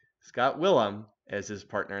 He's got Willem as his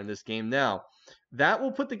partner in this game now. That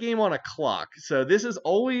will put the game on a clock. So this is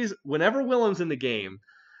always, whenever Willem's in the game,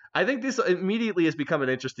 I think this immediately has become an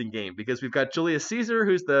interesting game because we've got Julius Caesar,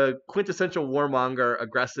 who's the quintessential warmonger,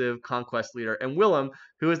 aggressive conquest leader, and Willem,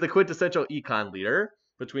 who is the quintessential econ leader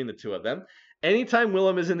between the two of them. Anytime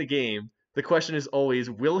Willem is in the game, the question is always,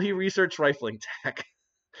 will he research rifling tech?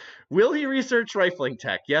 Will he research rifling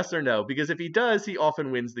tech? Yes or no? Because if he does, he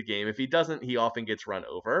often wins the game. If he doesn't, he often gets run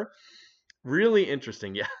over. Really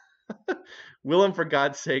interesting, yeah. Willem, for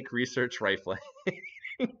God's sake, research rifling.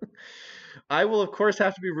 I will, of course,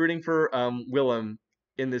 have to be rooting for Willem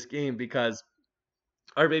in this game because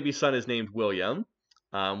our baby son is named William.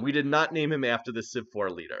 We did not name him after the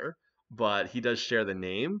Civ4 leader, but he does share the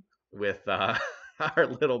name with our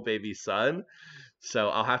little baby son. So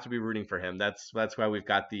I'll have to be rooting for him. That's why we've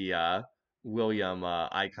got the William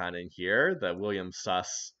icon in here, the William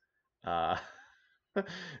Sus.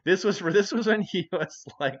 This was when he was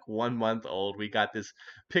like 1 month old. We got this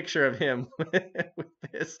picture of him with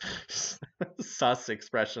this sus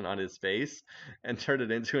expression on his face and turned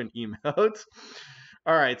it into an emote.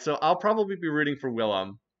 All right, so I'll probably be rooting for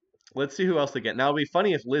Willem. Let's see who else they get. Now, it'll be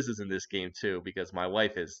funny if Liz is in this game too, because my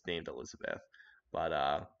wife is named Elizabeth.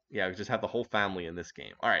 But yeah, we just have the whole family in this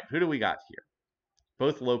game. All right, who do we got here?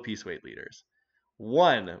 Both low piece weight leaders.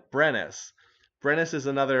 1, Brennis. Brennis is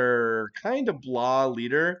another kind of blah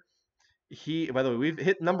leader. By the way, we've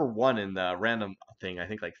hit number 1 in the random thing, I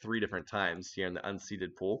think like 3 different times here in the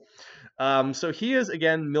unseeded pool. So he is,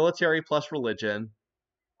 again, military plus religion.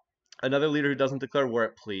 Another leader who doesn't declare war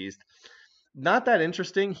at pleased. Not that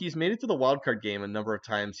interesting. He's made it to the wildcard game a number of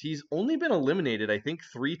times. He's only been eliminated, I think,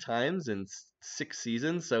 3 times in 6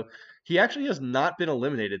 seasons. So he actually has not been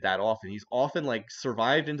eliminated that often. He's often like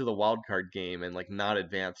survived into the wildcard game and like not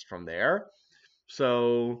advanced from there.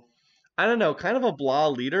 So I don't know, kind of a blah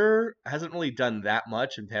leader. Hasn't really done that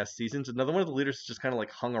much in past seasons. Another one of the leaders just kind of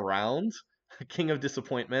like hung around. King of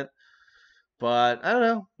disappointment. But I don't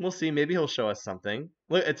know. We'll see. Maybe he'll show us something.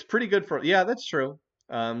 Look, it's pretty good for. Yeah, that's true.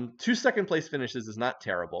 2 second place finishes is not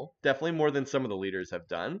terrible. Definitely more than some of the leaders have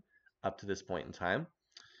done up to this point in time.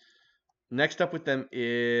 Next up with them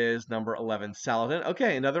is number 11, Saladin.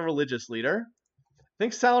 Okay, another religious leader. I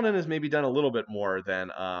think Saladin has maybe done a little bit more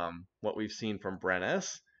than what we've seen from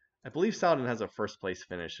Brennis. I believe Saladin has a first place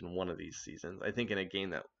finish in one of these seasons. I think in a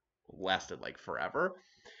game that lasted like forever.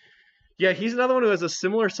 Yeah, he's another one who has a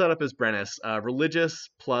similar setup as Brennis. Religious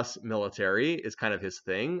plus military is kind of his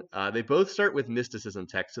thing. They both start with mysticism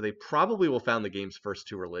tech, so they probably will found the game's first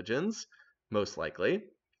 2 religions, most likely.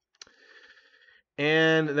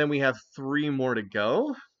 And then we have 3 more to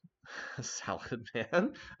go. Salad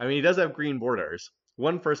man. I mean, he does have green borders.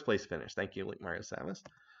 1 first place finish. Thank you, Mario Samus.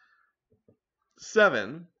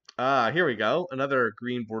 7. Here we go. Another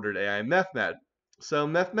green bordered AI, Mehmed. So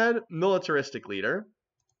Mehmed, militaristic leader.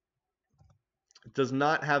 Does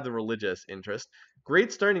not have the religious interest.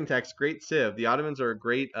 Great starting text, great civ. The Ottomans are a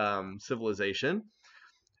great civilization.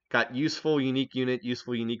 Got useful, unique unit,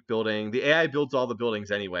 useful, unique building. The AI builds all the buildings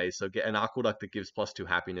anyway, so get an aqueduct that gives +2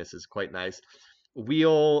 happiness is quite nice.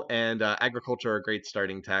 Wheel and agriculture are great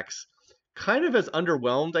starting techs. Kind of as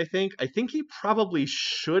underwhelmed, I think. I think he probably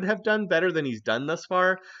should have done better than he's done thus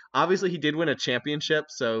far. Obviously, he did win a championship,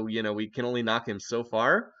 so, we can only knock him so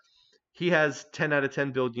far. He has 10 out of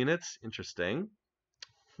 10 build units. Interesting.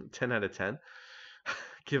 10 out of 10.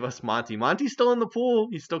 Give us Monty. Monty's still in the pool.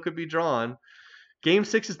 He still could be drawn. Game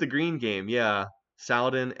 6 is the green game. Yeah.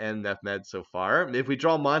 Saladin and Mehmed so far. If we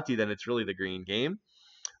draw Monty, then it's really the green game.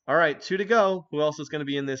 All right, 2 to go. Who else is going to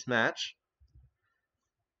be in this match?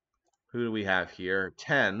 Who do we have here?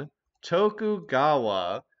 10.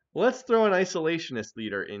 Tokugawa. Let's throw an isolationist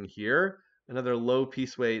leader in here. Another low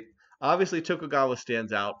piece weight. Obviously, Tokugawa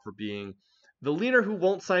stands out for being the leader who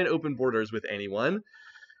won't sign open borders with anyone.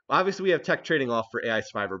 Obviously, we have tech trading off for AI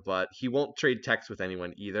Survivor, but he won't trade techs with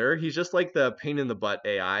anyone either. He's just like the pain in the butt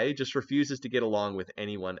AI, just refuses to get along with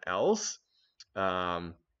anyone else.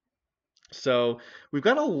 So we've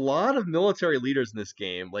got a lot of military leaders in this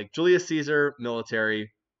game, like Julius Caesar,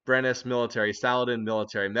 military, Brennus, military, Saladin,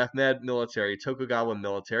 military, Mehmed, military, Tokugawa,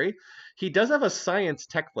 military. He does have a science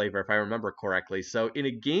tech flavor, if I remember correctly. So in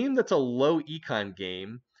a game that's a low econ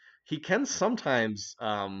game, he can sometimes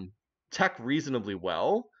tech reasonably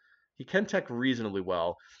well.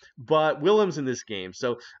 But Willem's in this game.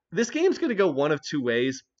 So this game's going to go one of 2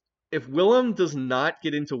 ways. If Willem does not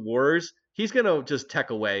get into wars, he's going to just tech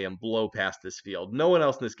away and blow past this field. No one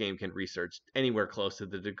else in this game can research anywhere close to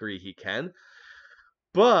the degree he can.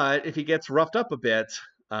 But if he gets roughed up a bit,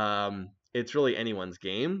 it's really anyone's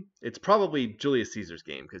game. It's probably Julius Caesar's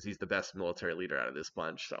game because he's the best military leader out of this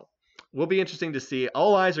bunch. So will be interesting to see.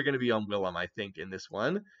 All eyes are going to be on Willem, I think, in this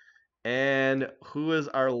one. And who is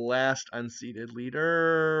our last unseated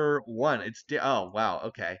leader? 1. It's oh wow,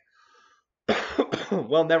 okay.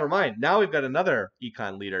 Well, never mind. Now we've got another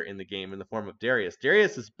econ leader in the game in the form of Darius.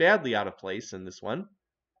 Darius is badly out of place in this one.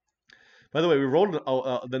 By the way, we rolled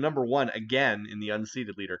the number 1 again in the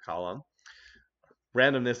unseated leader column.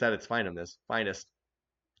 Randomness at its finest.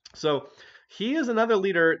 So he is another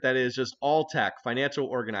leader that is just all tech, financial,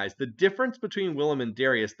 organized. The difference between Willem and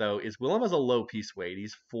Darius, though, is Willem has a low piece weight.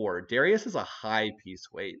 He's 4. Darius is a high piece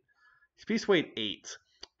weight. He's piece weight 8.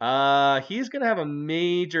 He's going to have a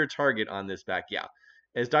major target on this back. Yeah.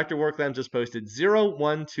 As Dr. Worklam just posted,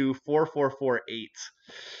 0124448.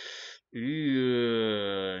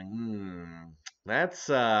 That's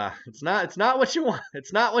it's not what you want.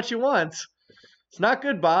 It's not what you want. It's not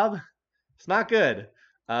good, Bob. It's not good.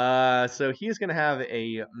 So he's going to have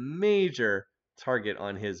a major target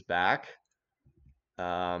on his back.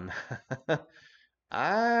 I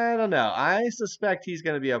don't know. I suspect he's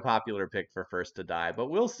going to be a popular pick for first to die, but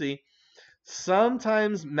we'll see.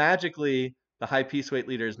 Sometimes magically, the high piece weight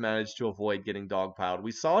leaders manage to avoid getting dogpiled.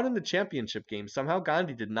 We saw it in the championship game. Somehow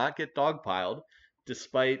Gandhi did not get dogpiled,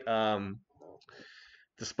 despite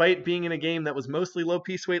being in a game that was mostly low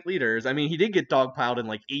piece weight leaders. I mean, he did get dogpiled in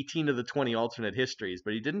like 18 of the 20 alternate histories,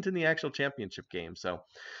 but he didn't in the actual championship game. So,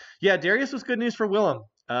 yeah, Darius was good news for Willem.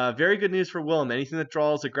 Very good news for Willem. Anything that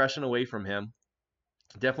draws aggression away from him,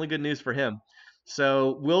 definitely good news for him.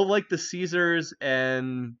 So, will like the Caesars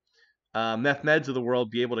and Mehmeds of the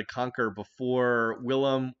world be able to conquer before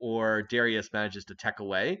Willem or Darius manages to tech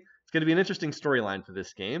away? It's going to be an interesting storyline for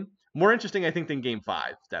this game. More interesting, I think, than Game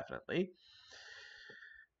 5, definitely.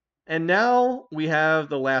 And now we have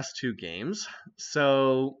the last 2 games.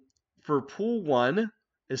 So for Pool 1,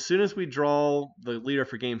 as soon as we draw the leader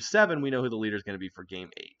for Game 7, we know who the leader is going to be for Game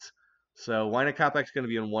 8. So Wynakopek is going to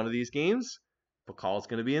be in one of these games. Bakal is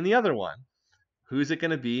going to be in the other one. Who's it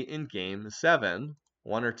going to be in game 7?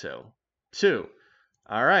 1 or 2? 2.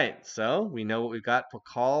 All right, so we know what we've got.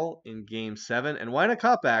 Pakal in game 7, and Wina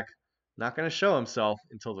Kopak not going to show himself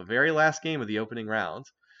until the very last game of the opening round.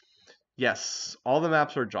 Yes, all the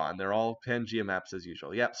maps are drawn. They're all Pangea maps as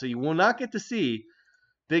usual. Yep, so you will not get to see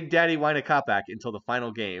Big Daddy Wina Kopak until the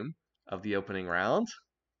final game of the opening round.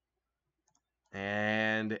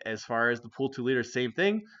 And as far as the pool 2 leaders, same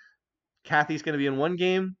thing. Kathy's going to be in one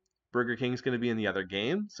game. Burger King's going to be in the other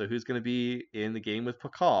game. So who's going to be in the game with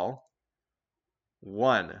Pakal?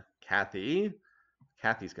 1. Kathy.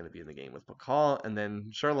 Kathy's going to be in the game with Pakal. And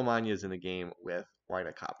then Charlemagne is in the game with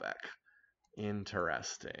Wina Kopak.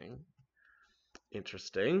 Interesting.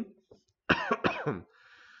 Interesting.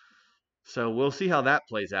 So we'll see how that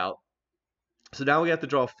plays out. So now we have to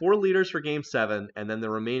draw 4 leaders for game 7, and then the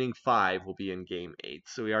remaining 5 will be in game 8.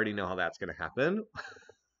 So we already know how that's going to happen.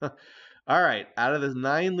 All right, out of the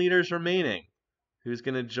 9 leaders remaining, who's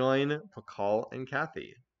going to join Pakal and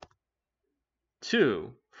Kathy?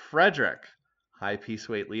 2, Frederick, high piece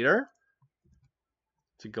weight leader,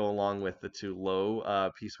 to go along with the 2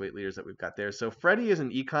 low piece weight leaders that we've got there. So Freddie is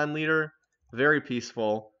an econ leader, very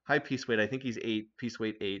peaceful, high piece weight. I think he's 8, piece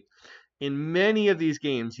weight 8. In many of these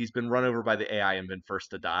games, he's been run over by the AI and been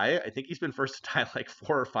first to die. I think he's been first to die like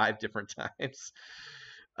 4 or 5 different times.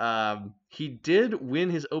 He did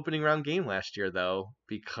win his opening round game last year, though,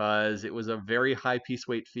 because it was a very high piece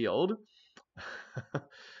weight field.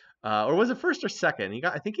 Or was it first or second?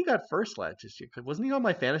 I think he got first last year. Wasn't he on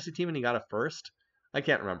my fantasy team and he got a first? I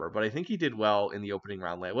can't remember, but I think he did well in the opening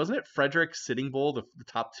round. Wasn't it Frederick Sitting Bull, the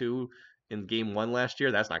top 2 in game 1 last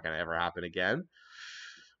year? That's not going to ever happen again.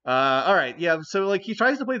 All right, yeah, so like he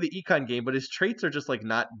tries to play the econ game, but his traits are just like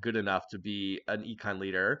not good enough to be an econ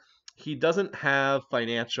leader. He doesn't have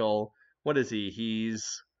financial, what is he?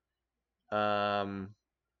 He's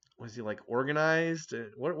was he like organized?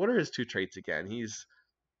 What are his 2 traits again? He's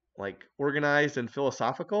like organized and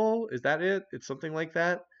philosophical. Is that it? It's something like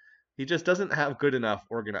that. He just doesn't have good enough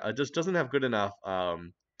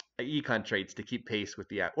econ traits to keep pace with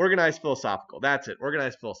the organized philosophical. That's it.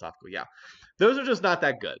 Organized philosophical. Yeah. Those are just not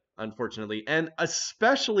that good, unfortunately. And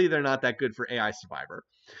especially they're not that good for AI Survivor.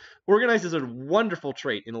 Organized is a wonderful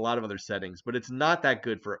trait in a lot of other settings, but it's not that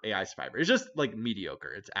good for AI Survivor. It's just like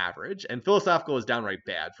mediocre. It's average. And philosophical is downright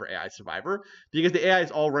bad for AI Survivor because the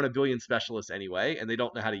AIs all run a billion specialists anyway, and they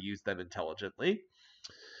don't know how to use them intelligently.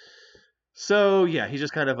 So yeah, he's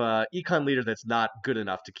just kind of a econ leader that's not good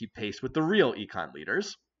enough to keep pace with the real econ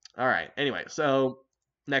leaders. All right, anyway, so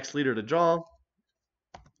next leader to draw.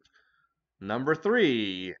 Number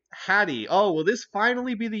 3, Hattie. Oh, will this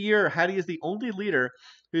finally be the year Hattie is the only leader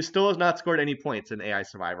who still has not scored any points in AI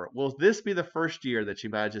Survivor? Will this be the first year that she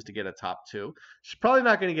manages to get a top 2? She's probably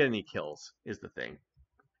not going to get any kills, is the thing.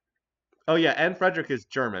 Oh yeah, and Frederick is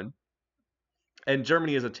German. And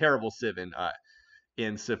Germany is a terrible civ in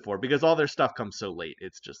Civ4 because all their stuff comes so late.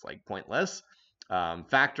 It's just like pointless.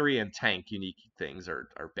 Factory and tank unique things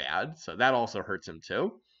are bad, so that also hurts him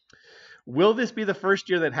too. Will this be the first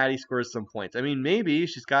year that Hattie scores some points? I mean, maybe.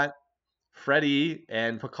 She's got Freddie,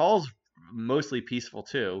 and Pakal's mostly peaceful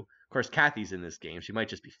too. Of course, Kathy's in this game. She might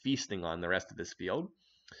just be feasting on the rest of this field.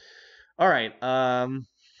 All right.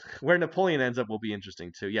 Where Napoleon ends up will be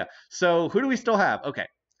interesting too. Yeah. So who do we still have? Okay.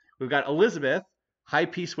 We've got Elizabeth, high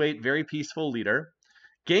peace weight, very peaceful leader.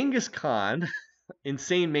 Genghis Khan,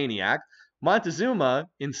 insane maniac. Montezuma,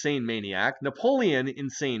 insane maniac. Napoleon,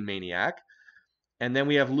 insane maniac. And then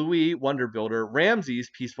we have Louis, Wonder Builder,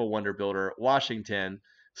 Ramses, Peaceful Wonder Builder, Washington,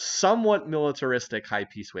 somewhat militaristic high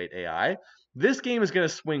peace weight AI. This game is going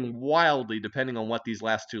to swing wildly depending on what these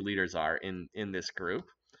last 2 leaders are in this group.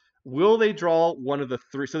 Will they draw one of the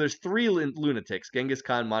 3? So there's 3 lunatics, Genghis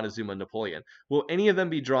Khan, Montezuma, Napoleon. Will any of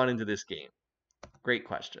them be drawn into this game? Great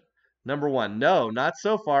question. Number 1, no, not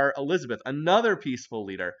so far. Elizabeth, another peaceful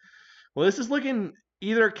leader. Well, this is looking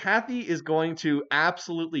either Kathy is going to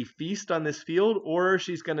absolutely feast on this field or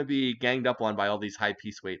she's going to be ganged up on by all these high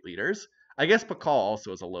piece weight leaders. I guess Pakal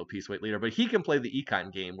also is a low piece weight leader, but he can play the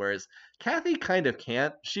econ game, whereas Kathy kind of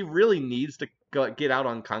can't. She really needs to get out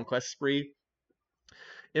on conquest spree.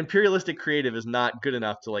 Imperialistic creative is not good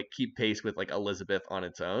enough to like keep pace with like Elizabeth on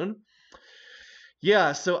its own.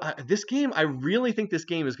 Yeah, so this game, I really think this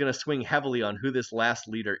game is going to swing heavily on who this last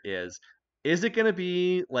leader is. Is it going to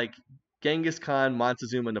be like Genghis Khan,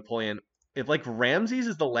 Montezuma, Napoleon? If like Ramses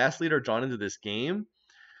is the last leader drawn into this game,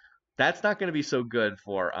 that's not going to be so good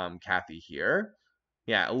for Kathy here.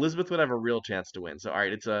 Yeah, Elizabeth would have a real chance to win. So all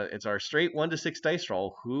right, it's our straight 1 to 6 dice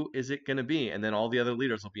roll. Who is it going to be? And then all the other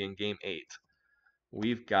leaders will be in game 8.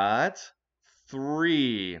 We've got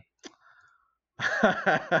 3.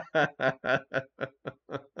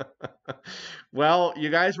 Well, you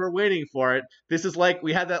guys were waiting for it. This is like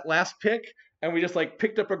we had that last pick and we just like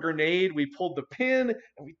picked up a grenade, we pulled the pin,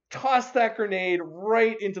 and we tossed that grenade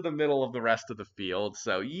right into the middle of the rest of the field.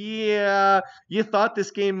 So, yeah, you thought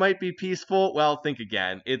this game might be peaceful. Well, think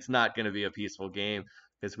again. It's not going to be a peaceful game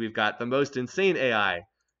because we've got the most insane AI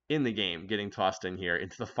in the game getting tossed in here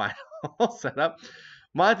into the final setup.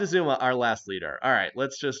 Montezuma, our last leader. All right,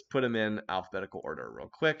 let's just put them in alphabetical order real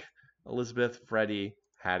quick. Elizabeth, Freddie,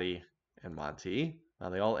 Hattie, and Monty.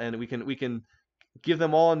 They all end. We can give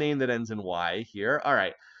them all a name that ends in Y here. All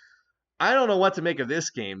right. I don't know what to make of this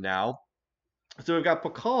game now. So we've got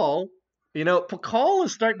Pakal. Pakal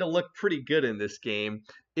is starting to look pretty good in this game.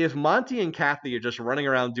 If Monty and Kathy are just running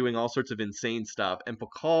around doing all sorts of insane stuff, and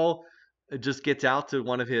Pakal just gets out to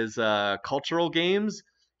one of his cultural games,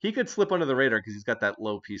 he could slip under the radar because he's got that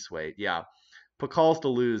low piece weight. Yeah. Pakal's to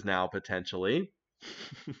lose now, potentially.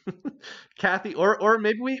 Kathy, or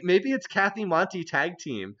maybe it's Kathy Monty tag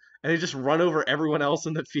team, and they just run over everyone else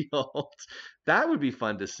in the field. That would be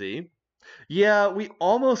fun to see. Yeah, we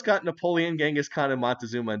almost got Napoleon, Genghis Khan, and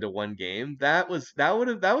Montezuma into one game. That was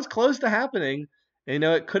close to happening.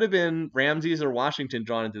 It could have been Ramses or Washington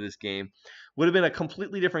drawn into this game. Would have been a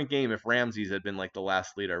completely different game if Ramses had been like the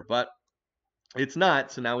last leader, but it's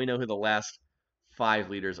not. So now we know who the last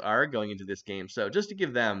 5 leaders are going into this game. So just to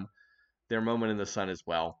give them their moment in the sun as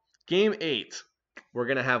well. Game 8, we're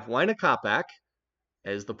going to have Wina Kopak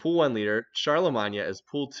as the Pool 1 leader, Charlemagne as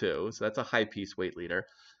Pool 2, so that's a high piece weight leader.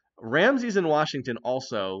 Ramses and Washington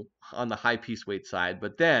also on the high piece weight side,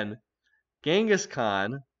 but then Genghis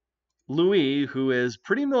Khan, Louis, who is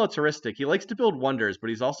pretty militaristic. He likes to build wonders, but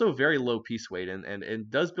he's also very low piece weight and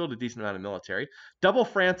does build a decent amount of military. Double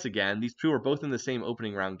France again. These two are both in the same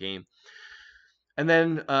opening round game. And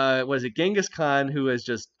then, Genghis Khan, who is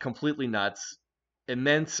just completely nuts,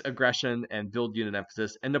 immense aggression and build unit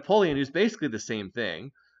emphasis, and Napoleon, who's basically the same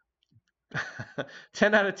thing.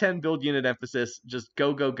 10 out of 10 build unit emphasis, just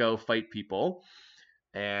go, go, go, fight people.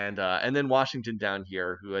 And then Washington down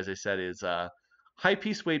here, who, as I said, is high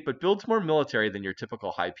piece weight, but builds more military than your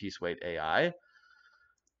typical high piece weight AI.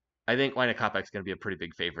 I think Wina Kopak's going to be a pretty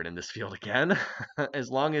big favorite in this field again,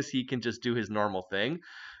 as long as he can just do his normal thing.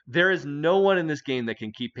 There is no one in this game that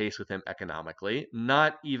can keep pace with him economically,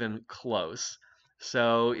 not even close.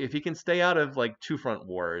 So if he can stay out of like 2 front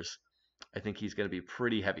wars, I think he's going to be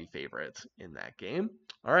pretty heavy favorite in that game.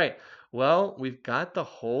 All right, well, we've got the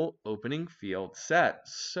whole opening field set.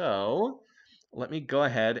 So let me go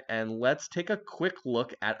ahead and let's take a quick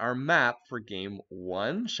look at our map for game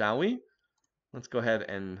 1, shall we? Let's go ahead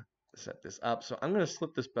and set this up. So I'm going to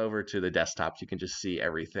slip this over to the desktop so you can just see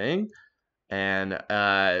everything. And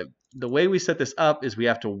the way we set this up is we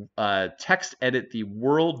have to text edit the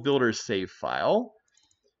world builder save file.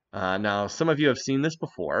 Now, some of you have seen this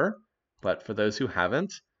before, but for those who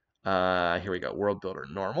haven't, here we go, world builder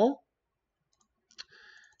normal.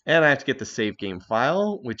 And I have to get the save game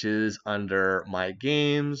file, which is under my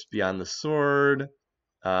games, Beyond the Sword,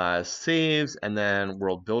 saves, and then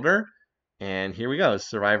world builder. And here we go,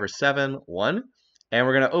 Survivor 7, 1. And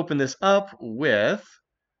we're going to open this up with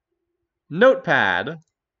Notepad.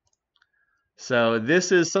 So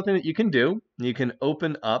this is something that you can do. You can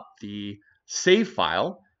open up the save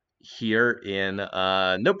file here in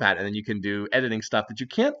Notepad, and then you can do editing stuff that you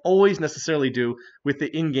can't always necessarily do with the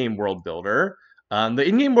in-game world builder. The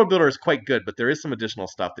in-game world builder is quite good, but there is some additional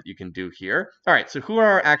stuff that you can do here. All right, so who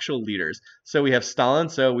are our actual leaders? So we have Stalin.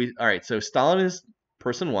 So Stalin is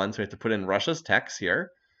person 1, so we have to put in Russia's text here.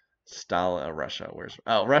 Stalin, Russia.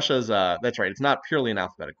 Russia's? That's right. It's not purely in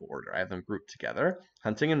alphabetical order. I have them grouped together.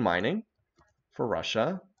 Hunting and mining for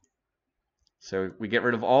Russia. So we get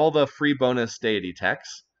rid of all the free bonus deity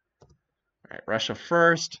texts. All right, Russia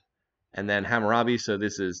first, and then Hammurabi. So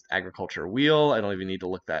this is agriculture wheel. I don't even need to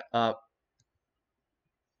look that up.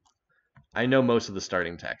 I know most of the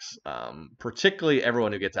starting texts, particularly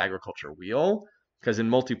everyone who gets agriculture wheel, because in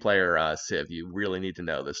multiplayer Civ, you really need to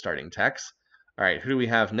know the starting text. All right, who do we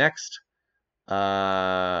have next?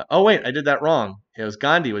 Oh wait, I did that wrong. It was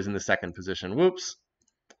Gandhi was in the 2nd position. Whoops.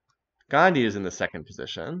 Gandhi is in the 2nd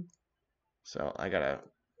position. So I gotta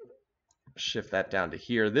shift that down to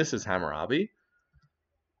here. This is Hammurabi.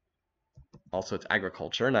 Also, it's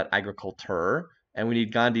agriculture, not agriculture. And we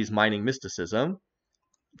need Gandhi's mining mysticism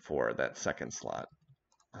for that 2nd slot.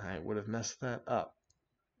 I would have messed that up.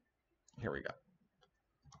 Here we go.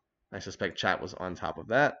 I suspect chat was on top of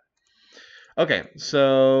that. Okay,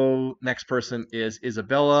 so next person is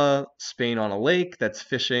Isabella, Spain on a lake. That's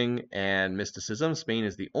fishing and mysticism. Spain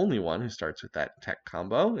is the only one who starts with that tech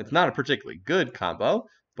combo. It's not a particularly good combo,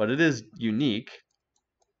 but it is unique.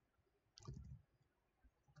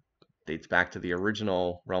 Dates back to the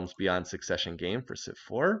original Realms Beyond Succession game for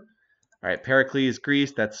Civ4. All right, Pericles,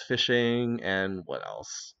 Greece, that's fishing, and what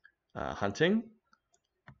else? Hunting.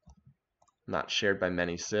 Not shared by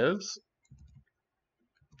many civs.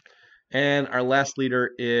 And our last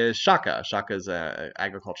leader is Shaka. Shaka is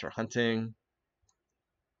agriculture hunting.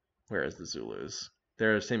 Where is the Zulus?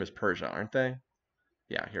 They're the same as Persia, aren't they?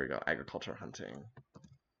 Yeah, here we go. Agriculture hunting.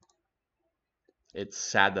 It's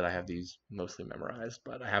sad that I have these mostly memorized,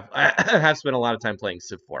 but I have spent a lot of time playing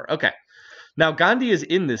Civ4. Okay. Now Gandhi is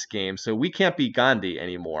in this game, so we can't be Gandhi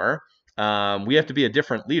anymore. We have to be a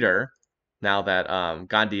different leader now that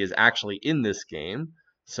Gandhi is actually in this game.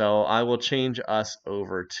 So I will change us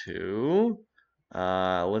over to,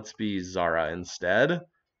 let's be Zara instead,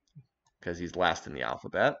 because he's last in the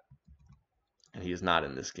alphabet, and he's not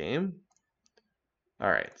in this game. All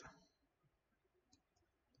right.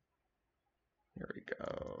 Here we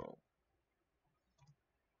go.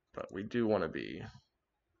 But we do want to be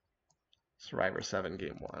Survivor 7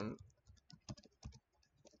 Game 1.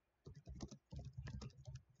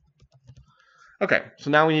 Okay, so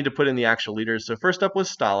now we need to put in the actual leaders. So first up was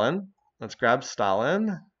Stalin. Let's grab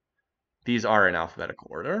Stalin. These are in alphabetical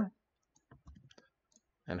order.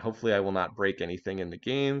 And hopefully I will not break anything in the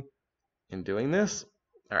game in doing this.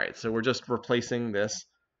 All right, so we're just replacing this,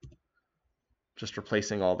 just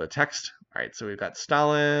replacing all the text. All right, so we've got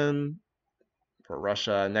Stalin for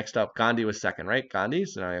Russia. Next up, Gandhi was second, right? Gandhi,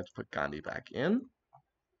 so now I have to put Gandhi back in.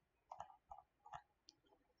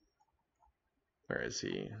 Where is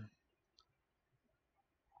he?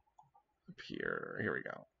 Up here, here we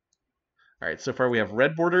go. All right, so far we have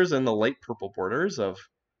red borders and the light purple borders of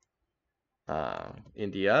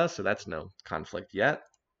India, so that's no conflict yet.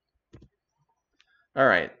 All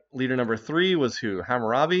right, leader number 3 was who?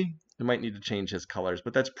 Hammurabi. We might need to change his colors,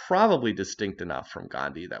 but that's probably distinct enough from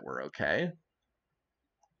Gandhi that we're okay.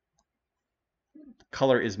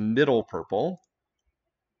 Color is middle purple.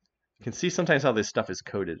 You can see sometimes how this stuff is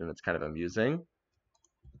coded, and it's kind of amusing.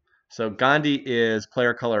 So Gandhi is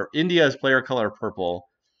player color, India is player color purple.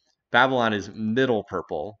 Babylon is middle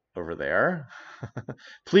purple over there.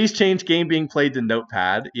 Please change game being played to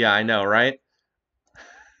notepad. Yeah, I know, right?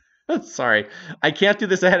 Sorry. I can't do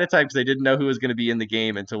this ahead of time because I didn't know who was going to be in the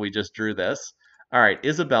game until we just drew this. All right,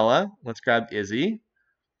 Isabella. Let's grab Izzy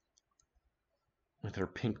with her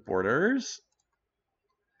pink borders.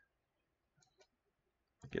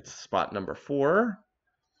 Gets spot number 4.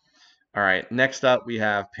 All right, next up we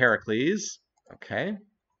have Pericles. Okay.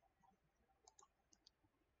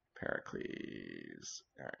 Pericles.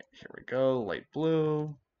 All right, here we go. Light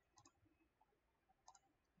blue.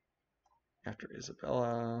 After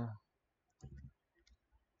Isabella.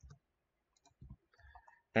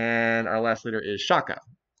 And our last leader is Shaka,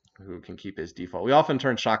 who can keep his default. We often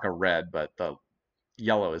turn Shaka red, but the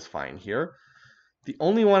yellow is fine here. The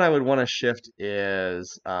only one I would want to shift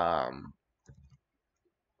is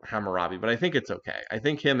Hammurabi, but I think it's okay. I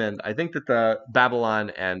think that the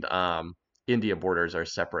Babylon and India borders are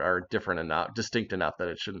separate, are different enough, distinct enough that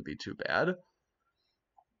it shouldn't be too bad.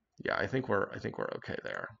 Yeah, I think we're okay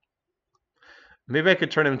there. Maybe I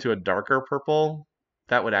could turn him to a darker purple.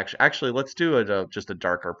 That would actually let's do just a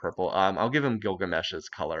darker purple. I'll give him Gilgamesh's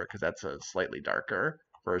color because that's a slightly darker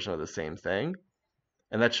version of the same thing,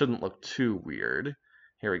 and that shouldn't look too weird.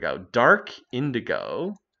 Here we go. Dark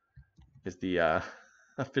indigo is the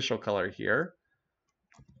official color here.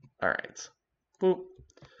 All right. Boop.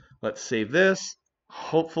 Let's save this.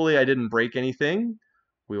 Hopefully I didn't break anything.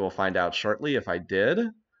 We will find out shortly if I did.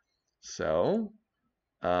 So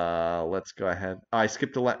let's go ahead. Oh, I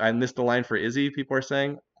skipped a line. I missed a line for Izzy, people are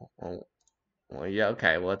saying. Well, yeah,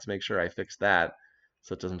 okay. Well, let's make sure I fix that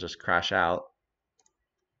so it doesn't just crash out.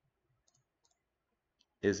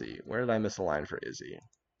 Izzy. Where did I miss a line for Izzy?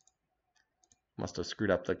 Must have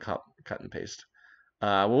screwed up the cut and paste.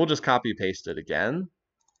 We'll just copy paste it again.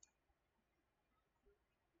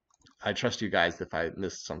 I trust you guys if I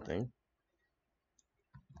missed something.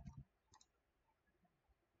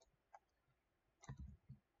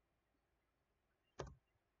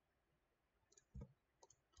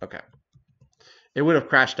 Okay. It would have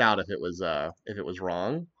crashed out if it was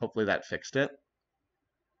wrong. Hopefully that fixed it.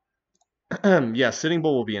 Yeah, Sitting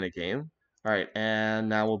Bull will be in a game. All right, and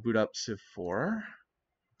now we'll boot up Civ4.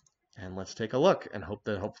 And let's take a look and hope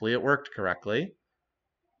that hopefully it worked correctly.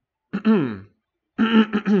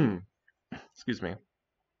 Excuse me.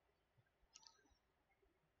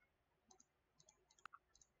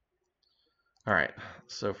 All right,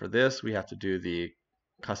 so for this, we have to do the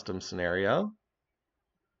custom scenario.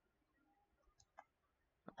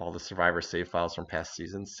 all the Survivor save files from past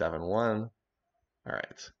seasons. 7-1. All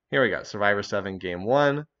right, here we go. Survivor 7, game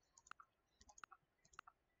 1.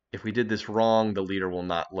 If we did this wrong, the leader will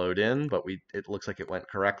not load in, but it looks like it went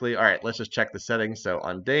correctly. All right, let's just check the settings. So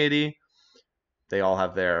on deity, they all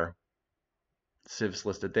have their civs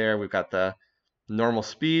listed there. We've got the normal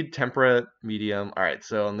speed, temperate, medium. All right,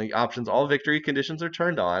 so on the options, all victory conditions are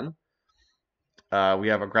turned on. We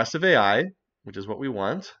have aggressive AI, which is what we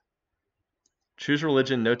want. Choose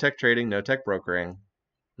religion, no tech trading, no tech brokering.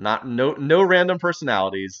 No random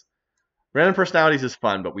personalities. Random personalities is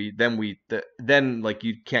fun, but then like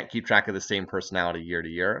you can't keep track of the same personality year to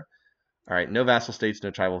year. All right, no vassal states,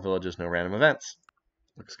 no tribal villages, no random events.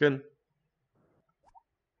 Looks good.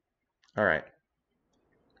 All right.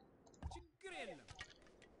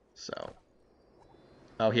 So,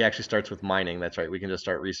 oh, he actually starts with mining. That's right. We can just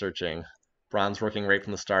start researching. Bronze working right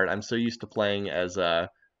from the start. I'm so used to playing as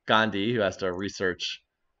Gandhi, who has to research,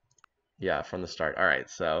 yeah, from the start. All right,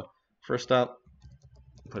 so first up,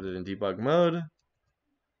 put it in debug mode.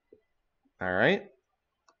 All right.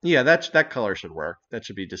 Yeah, that color should work. That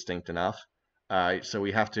should be distinct enough. So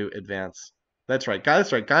we have to advance. That's right.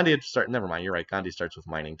 That's right. Gandhi had to start. Never mind. You're right. Gandhi starts with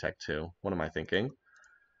mining tech too. What am I thinking?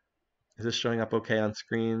 Is this showing up okay on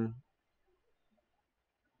screen?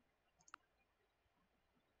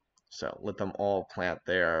 So let them all plant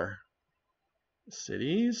their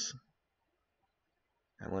cities.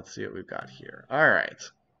 And let's see what we've got here. All right.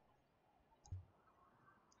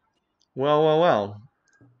 Well.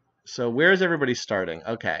 So where's everybody starting?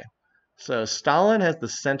 Okay. So Stalin has the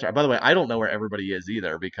center. By the way, I don't know where everybody is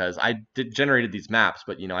either because I generated these maps,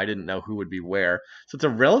 but I didn't know who would be where. So it's a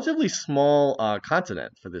relatively small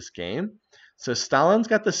continent for this game. So Stalin's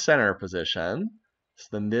got the center position. It's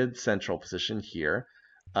the mid-central position here.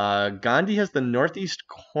 Gandhi has the northeast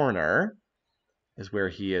corner, is where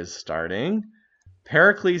he is starting.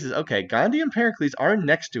 Pericles is okay. Gandhi and Pericles are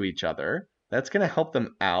next to each other. That's going to help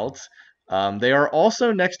them out. They are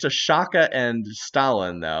also next to Shaka and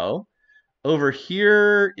Stalin, though. Over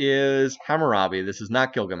here is Hammurabi. This is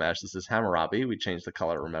not Gilgamesh. This is Hammurabi. We changed the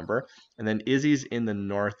color, remember? And then Izzy's in the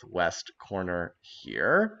northwest corner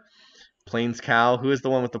here. Plains Cow. Who is the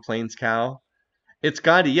one with the Plains Cow? It's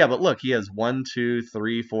Gandhi. Yeah, but look, he has 1, 2,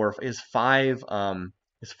 3, 4. He has five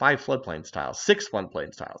floodplains tiles, 6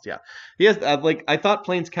 floodplains tiles. Yeah, he has I thought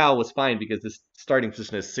Plains Cow was fine because this starting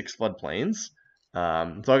position has 6 floodplains. So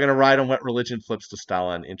I'm going to ride on what religion flips to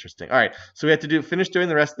Stalin. Interesting. All right, so we have to finish doing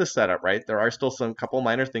the rest of the setup, right? There are still some couple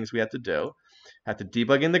minor things we have to do. Have to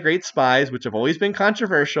debug in the Great Spies, which have always been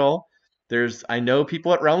controversial. I know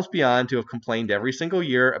people at Realms Beyond who have complained every single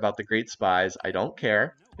year about the Great Spies. I don't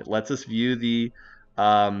care. It lets us view the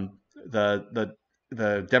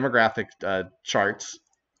demographic charts.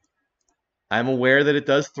 I'm aware that it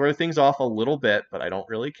does throw things off a little bit, but I don't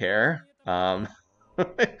really care.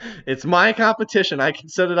 It's my competition. I can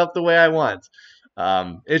set it up the way I want.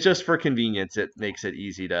 It's just for convenience. It makes it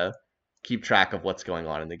easy to keep track of what's going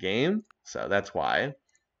on in the game. So that's why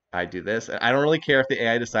I do this. I don't really care if the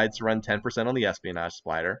AI decides to run 10% on the espionage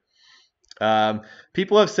slider.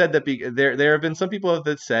 People have said that there have been some people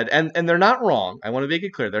that said, and they're not wrong. I want to make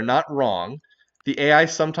it clear. They're not wrong. The AI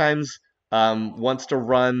sometimes wants to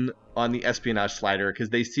run on the espionage slider because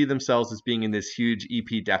they see themselves as being in this huge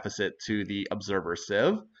EP deficit to the observer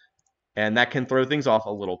civ, and that can throw things off a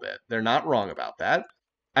little bit. They're not wrong about that.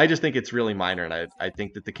 I just think it's really minor, and I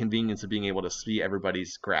think that the convenience of being able to see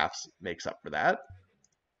everybody's graphs makes up for that.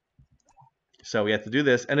 So we have to do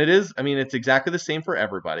this, and it's exactly the same for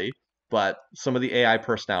everybody, but some of the AI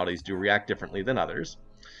personalities do react differently than others.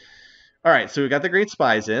 All right, so we got the Great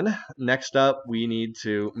Spies in. Next up, we need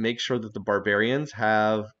to make sure that the barbarians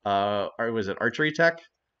have, was it archery tech?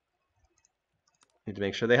 Need to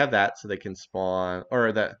make sure they have that so they can spawn,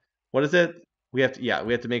 or that, what is it? We have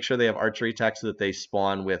to make sure they have archery tech so that they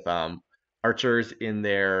spawn with archers in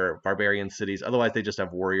their barbarian cities. Otherwise, they just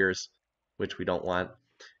have warriors, which we don't want.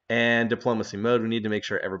 And diplomacy mode, we need to make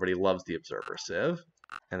sure everybody loves the observer civ.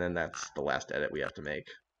 And then that's the last edit we have to make.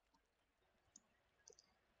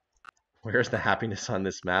 Where's the happiness on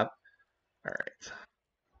this map? All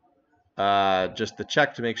right. Just the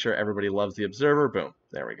check to make sure everybody loves the observer. Boom.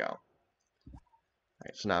 There we go. All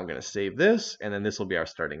right, so now I'm going to save this, and then this will be our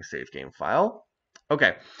starting save game file.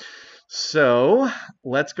 Okay. So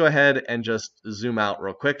let's go ahead and just zoom out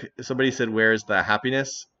real quick. Somebody said, where's the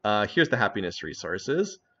happiness? Here's the happiness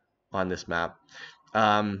resources on this map.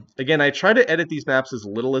 Again, I try to edit these maps as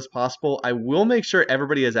little as possible. I will make sure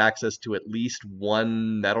everybody has access to at least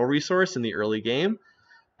one metal resource in the early game,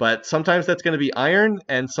 but sometimes that's going to be iron,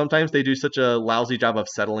 and sometimes they do such a lousy job of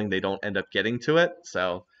settling they don't end up getting to it.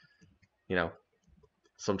 So,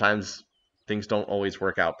 sometimes things don't always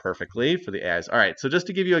work out perfectly for the AIs. All right, so just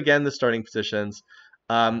to give you again the starting positions,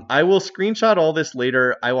 I will screenshot all this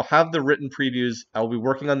later. I will have the written previews. I will be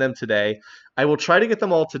working on them today. I will try to get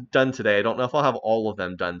them all done today. I don't know if I'll have all of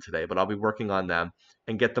them done today, but I'll be working on them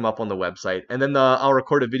and get them up on the website. And then I'll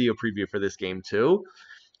record a video preview for this game too.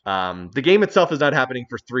 The game itself is not happening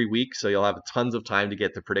for 3 weeks, so you'll have tons of time to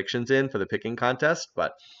get the predictions in for the picking contest,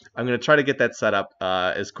 but I'm going to try to get that set up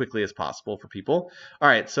as quickly as possible for people. All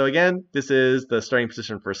right, so again, this is the starting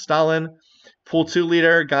position for Stalin. Pool 2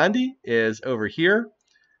 leader Gandhi is over here.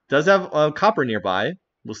 Does have copper nearby.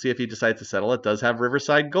 We'll see if he decides to settle it. Does have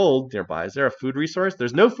Riverside Gold nearby. Is there a food resource?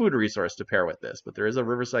 There's no food resource to pair with this, but there is a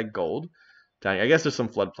Riverside Gold. I guess there's some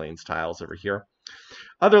floodplains tiles over here.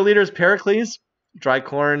 Other leaders, Pericles, dry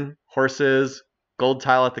corn, horses, gold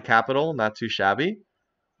tile at the capital, not too shabby.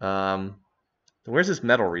 Where's this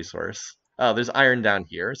metal resource? Oh, there's iron down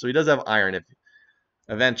here. So he does have iron. If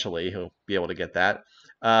eventually he'll be able to get that.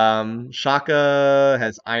 Shaka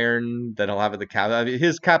has iron that he'll have at the capital. I mean,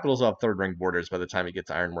 his capitals will have third ring borders by the time he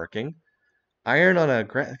gets iron working. Iron on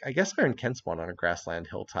I guess iron can spawn on a grassland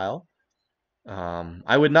hill tile.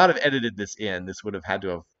 I would not have edited this in. This would have had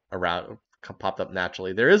to have popped up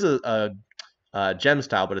naturally. There is a gem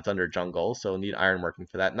style, but it's under jungle, so need iron working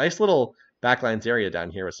for that. Nice little backlines area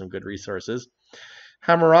down here with some good resources.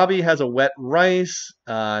 Hammurabi has a wet rice,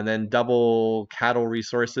 and then double cattle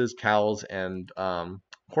resources, cows and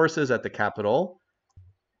horses at the capital.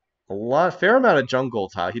 Fair amount of jungle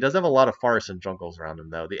tile. He does have a lot of forests and jungles around him,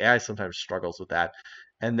 though. The AI sometimes struggles with that.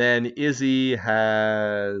 And then Izzy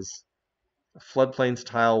has floodplains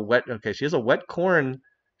tile, wet. Okay, she has a wet corn,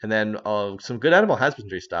 and then some good animal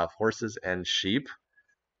husbandry stuff, horses and sheep.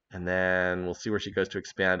 And then we'll see where she goes to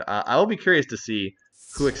expand. I will be curious to see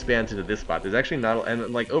who expands into this spot. There's actually not,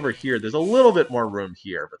 and like over here, there's a little bit more room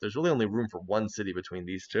here, but there's really only room for one city between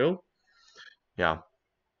these two. Yeah.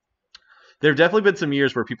 There have definitely been some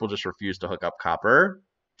years where people just refuse to hook up copper.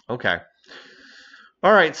 Okay.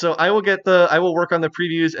 All right, so I will work on the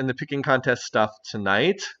previews and the picking contest stuff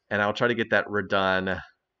tonight, and I'll try to get that redone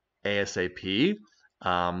ASAP.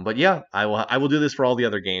 But yeah, I will do this for all the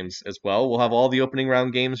other games as well. We'll have all the opening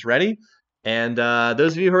round games ready. And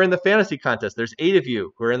those of you who are in the fantasy contest, there's 8 of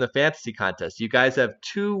you who are in the fantasy contest. You guys have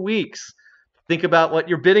 2 weeks to think about what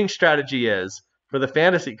your bidding strategy is for the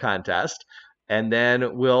fantasy contest. And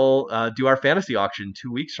then we'll do our fantasy auction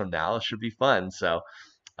 2 weeks from now. It should be fun. So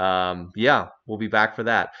yeah, we'll be back for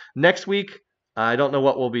that. Next week, I don't know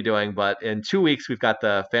what we'll be doing, but in 2 weeks, we've got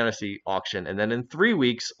the fantasy auction. And then in 3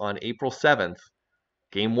 weeks, on April 7th,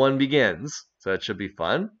 Game 1 begins. So it should be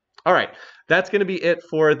fun. All right, that's going to be it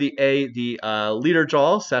for the leader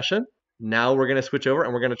draw session. Now we're going to switch over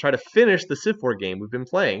and we're going to try to finish the Civ4 game we've been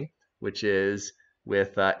playing, which is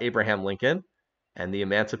with Abraham Lincoln and the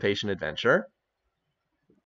Emancipation Adventure.